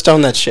 Rosetta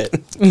Stone that shit.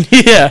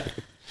 Yeah.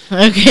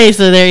 Okay,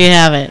 so there you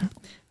have it.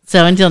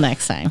 So until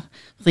next time,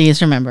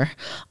 please remember,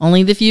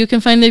 only the few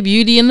can find the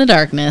beauty in the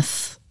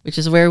darkness, which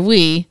is where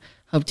we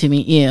hope to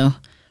meet you,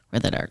 where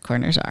the dark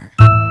corners are.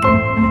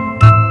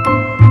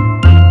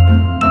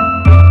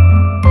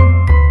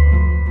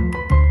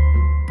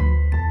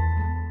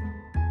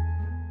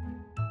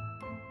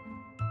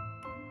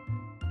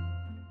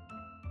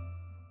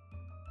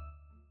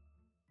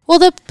 Well,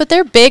 but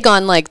they're big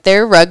on like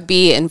their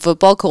rugby and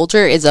football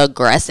culture is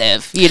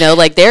aggressive. You know,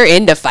 like they're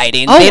into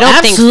fighting. Oh, they don't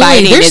absolutely. think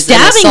fighting They're is an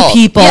stabbing assault.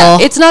 people. Yeah,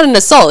 it's not an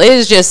assault. It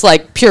is just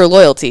like pure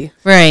loyalty.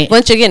 Right.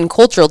 Once again,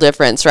 cultural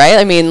difference, right?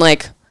 I mean,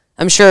 like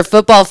I'm sure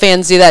football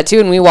fans do that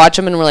too, and we watch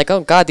them and we're like, oh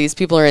god, these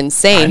people are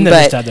insane. I've never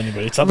But stabbed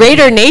anybody. It's not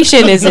Raider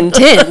Nation is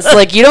intense.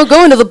 Like you don't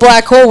go into the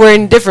black hole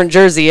wearing a different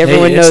jersey.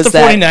 Everyone knows it's the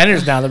that.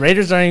 49ers now. The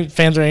Raiders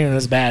fans aren't even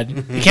as bad.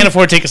 You can't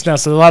afford tickets now,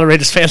 so a lot of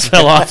Raiders fans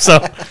fell off. So,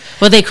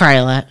 Well, they cry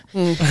a lot.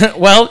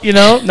 well,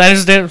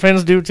 Niners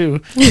fans do too.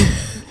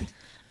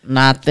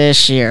 Not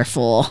this year,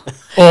 fool.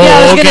 Oh,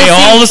 I was gonna okay. say-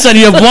 All of a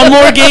sudden, you have one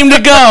more game to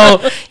go.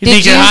 You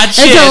think you're hot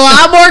shit. It's a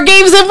lot more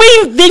games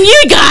than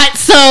you got.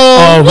 So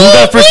Oh, who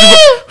got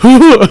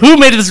first? Who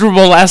made it to the Super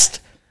Bowl last?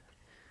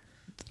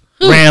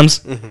 Rams.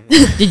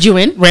 Did you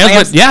win?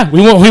 Rams. Yeah, we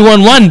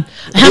won one.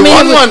 How many?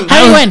 won one.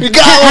 How many win?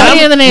 How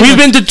many of the names? We've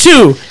been to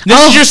two. This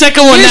is your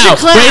second one here's now. your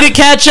clap. Way to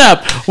catch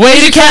up. Way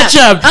to catch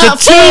up. To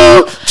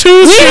fool.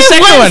 two. We Your have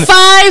second won one.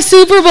 5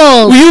 Super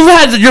Bowls. You've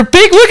had your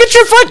big. Look at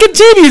your fucking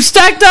team. You've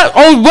stacked up.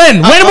 Oh,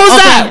 when? When was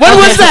okay, that? When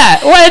okay. was that?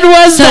 When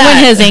was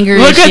Someone that? has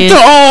anger Look issues.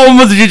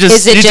 you're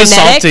Is it just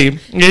genetic? salty.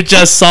 You're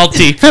just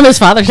salty. From his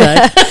father's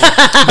side.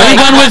 You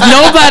won with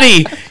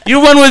nobody. You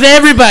won with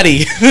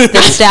everybody.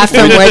 The staff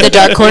from Where the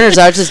Dark Corners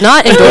Are does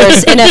not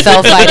endorse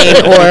NFL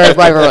fighting or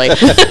rivalry.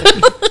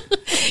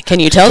 Can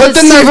you tell that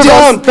the knife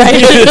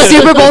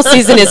Super Bowl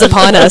season is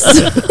upon us?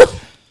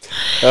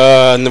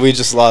 And we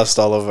just lost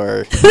all of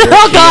our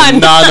all gone.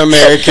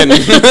 non-American.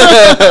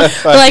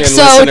 Like,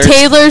 so listeners.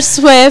 Taylor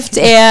Swift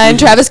and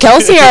Travis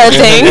Kelce are a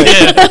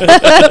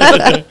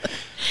thing.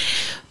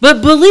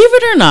 But believe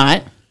it or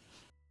not,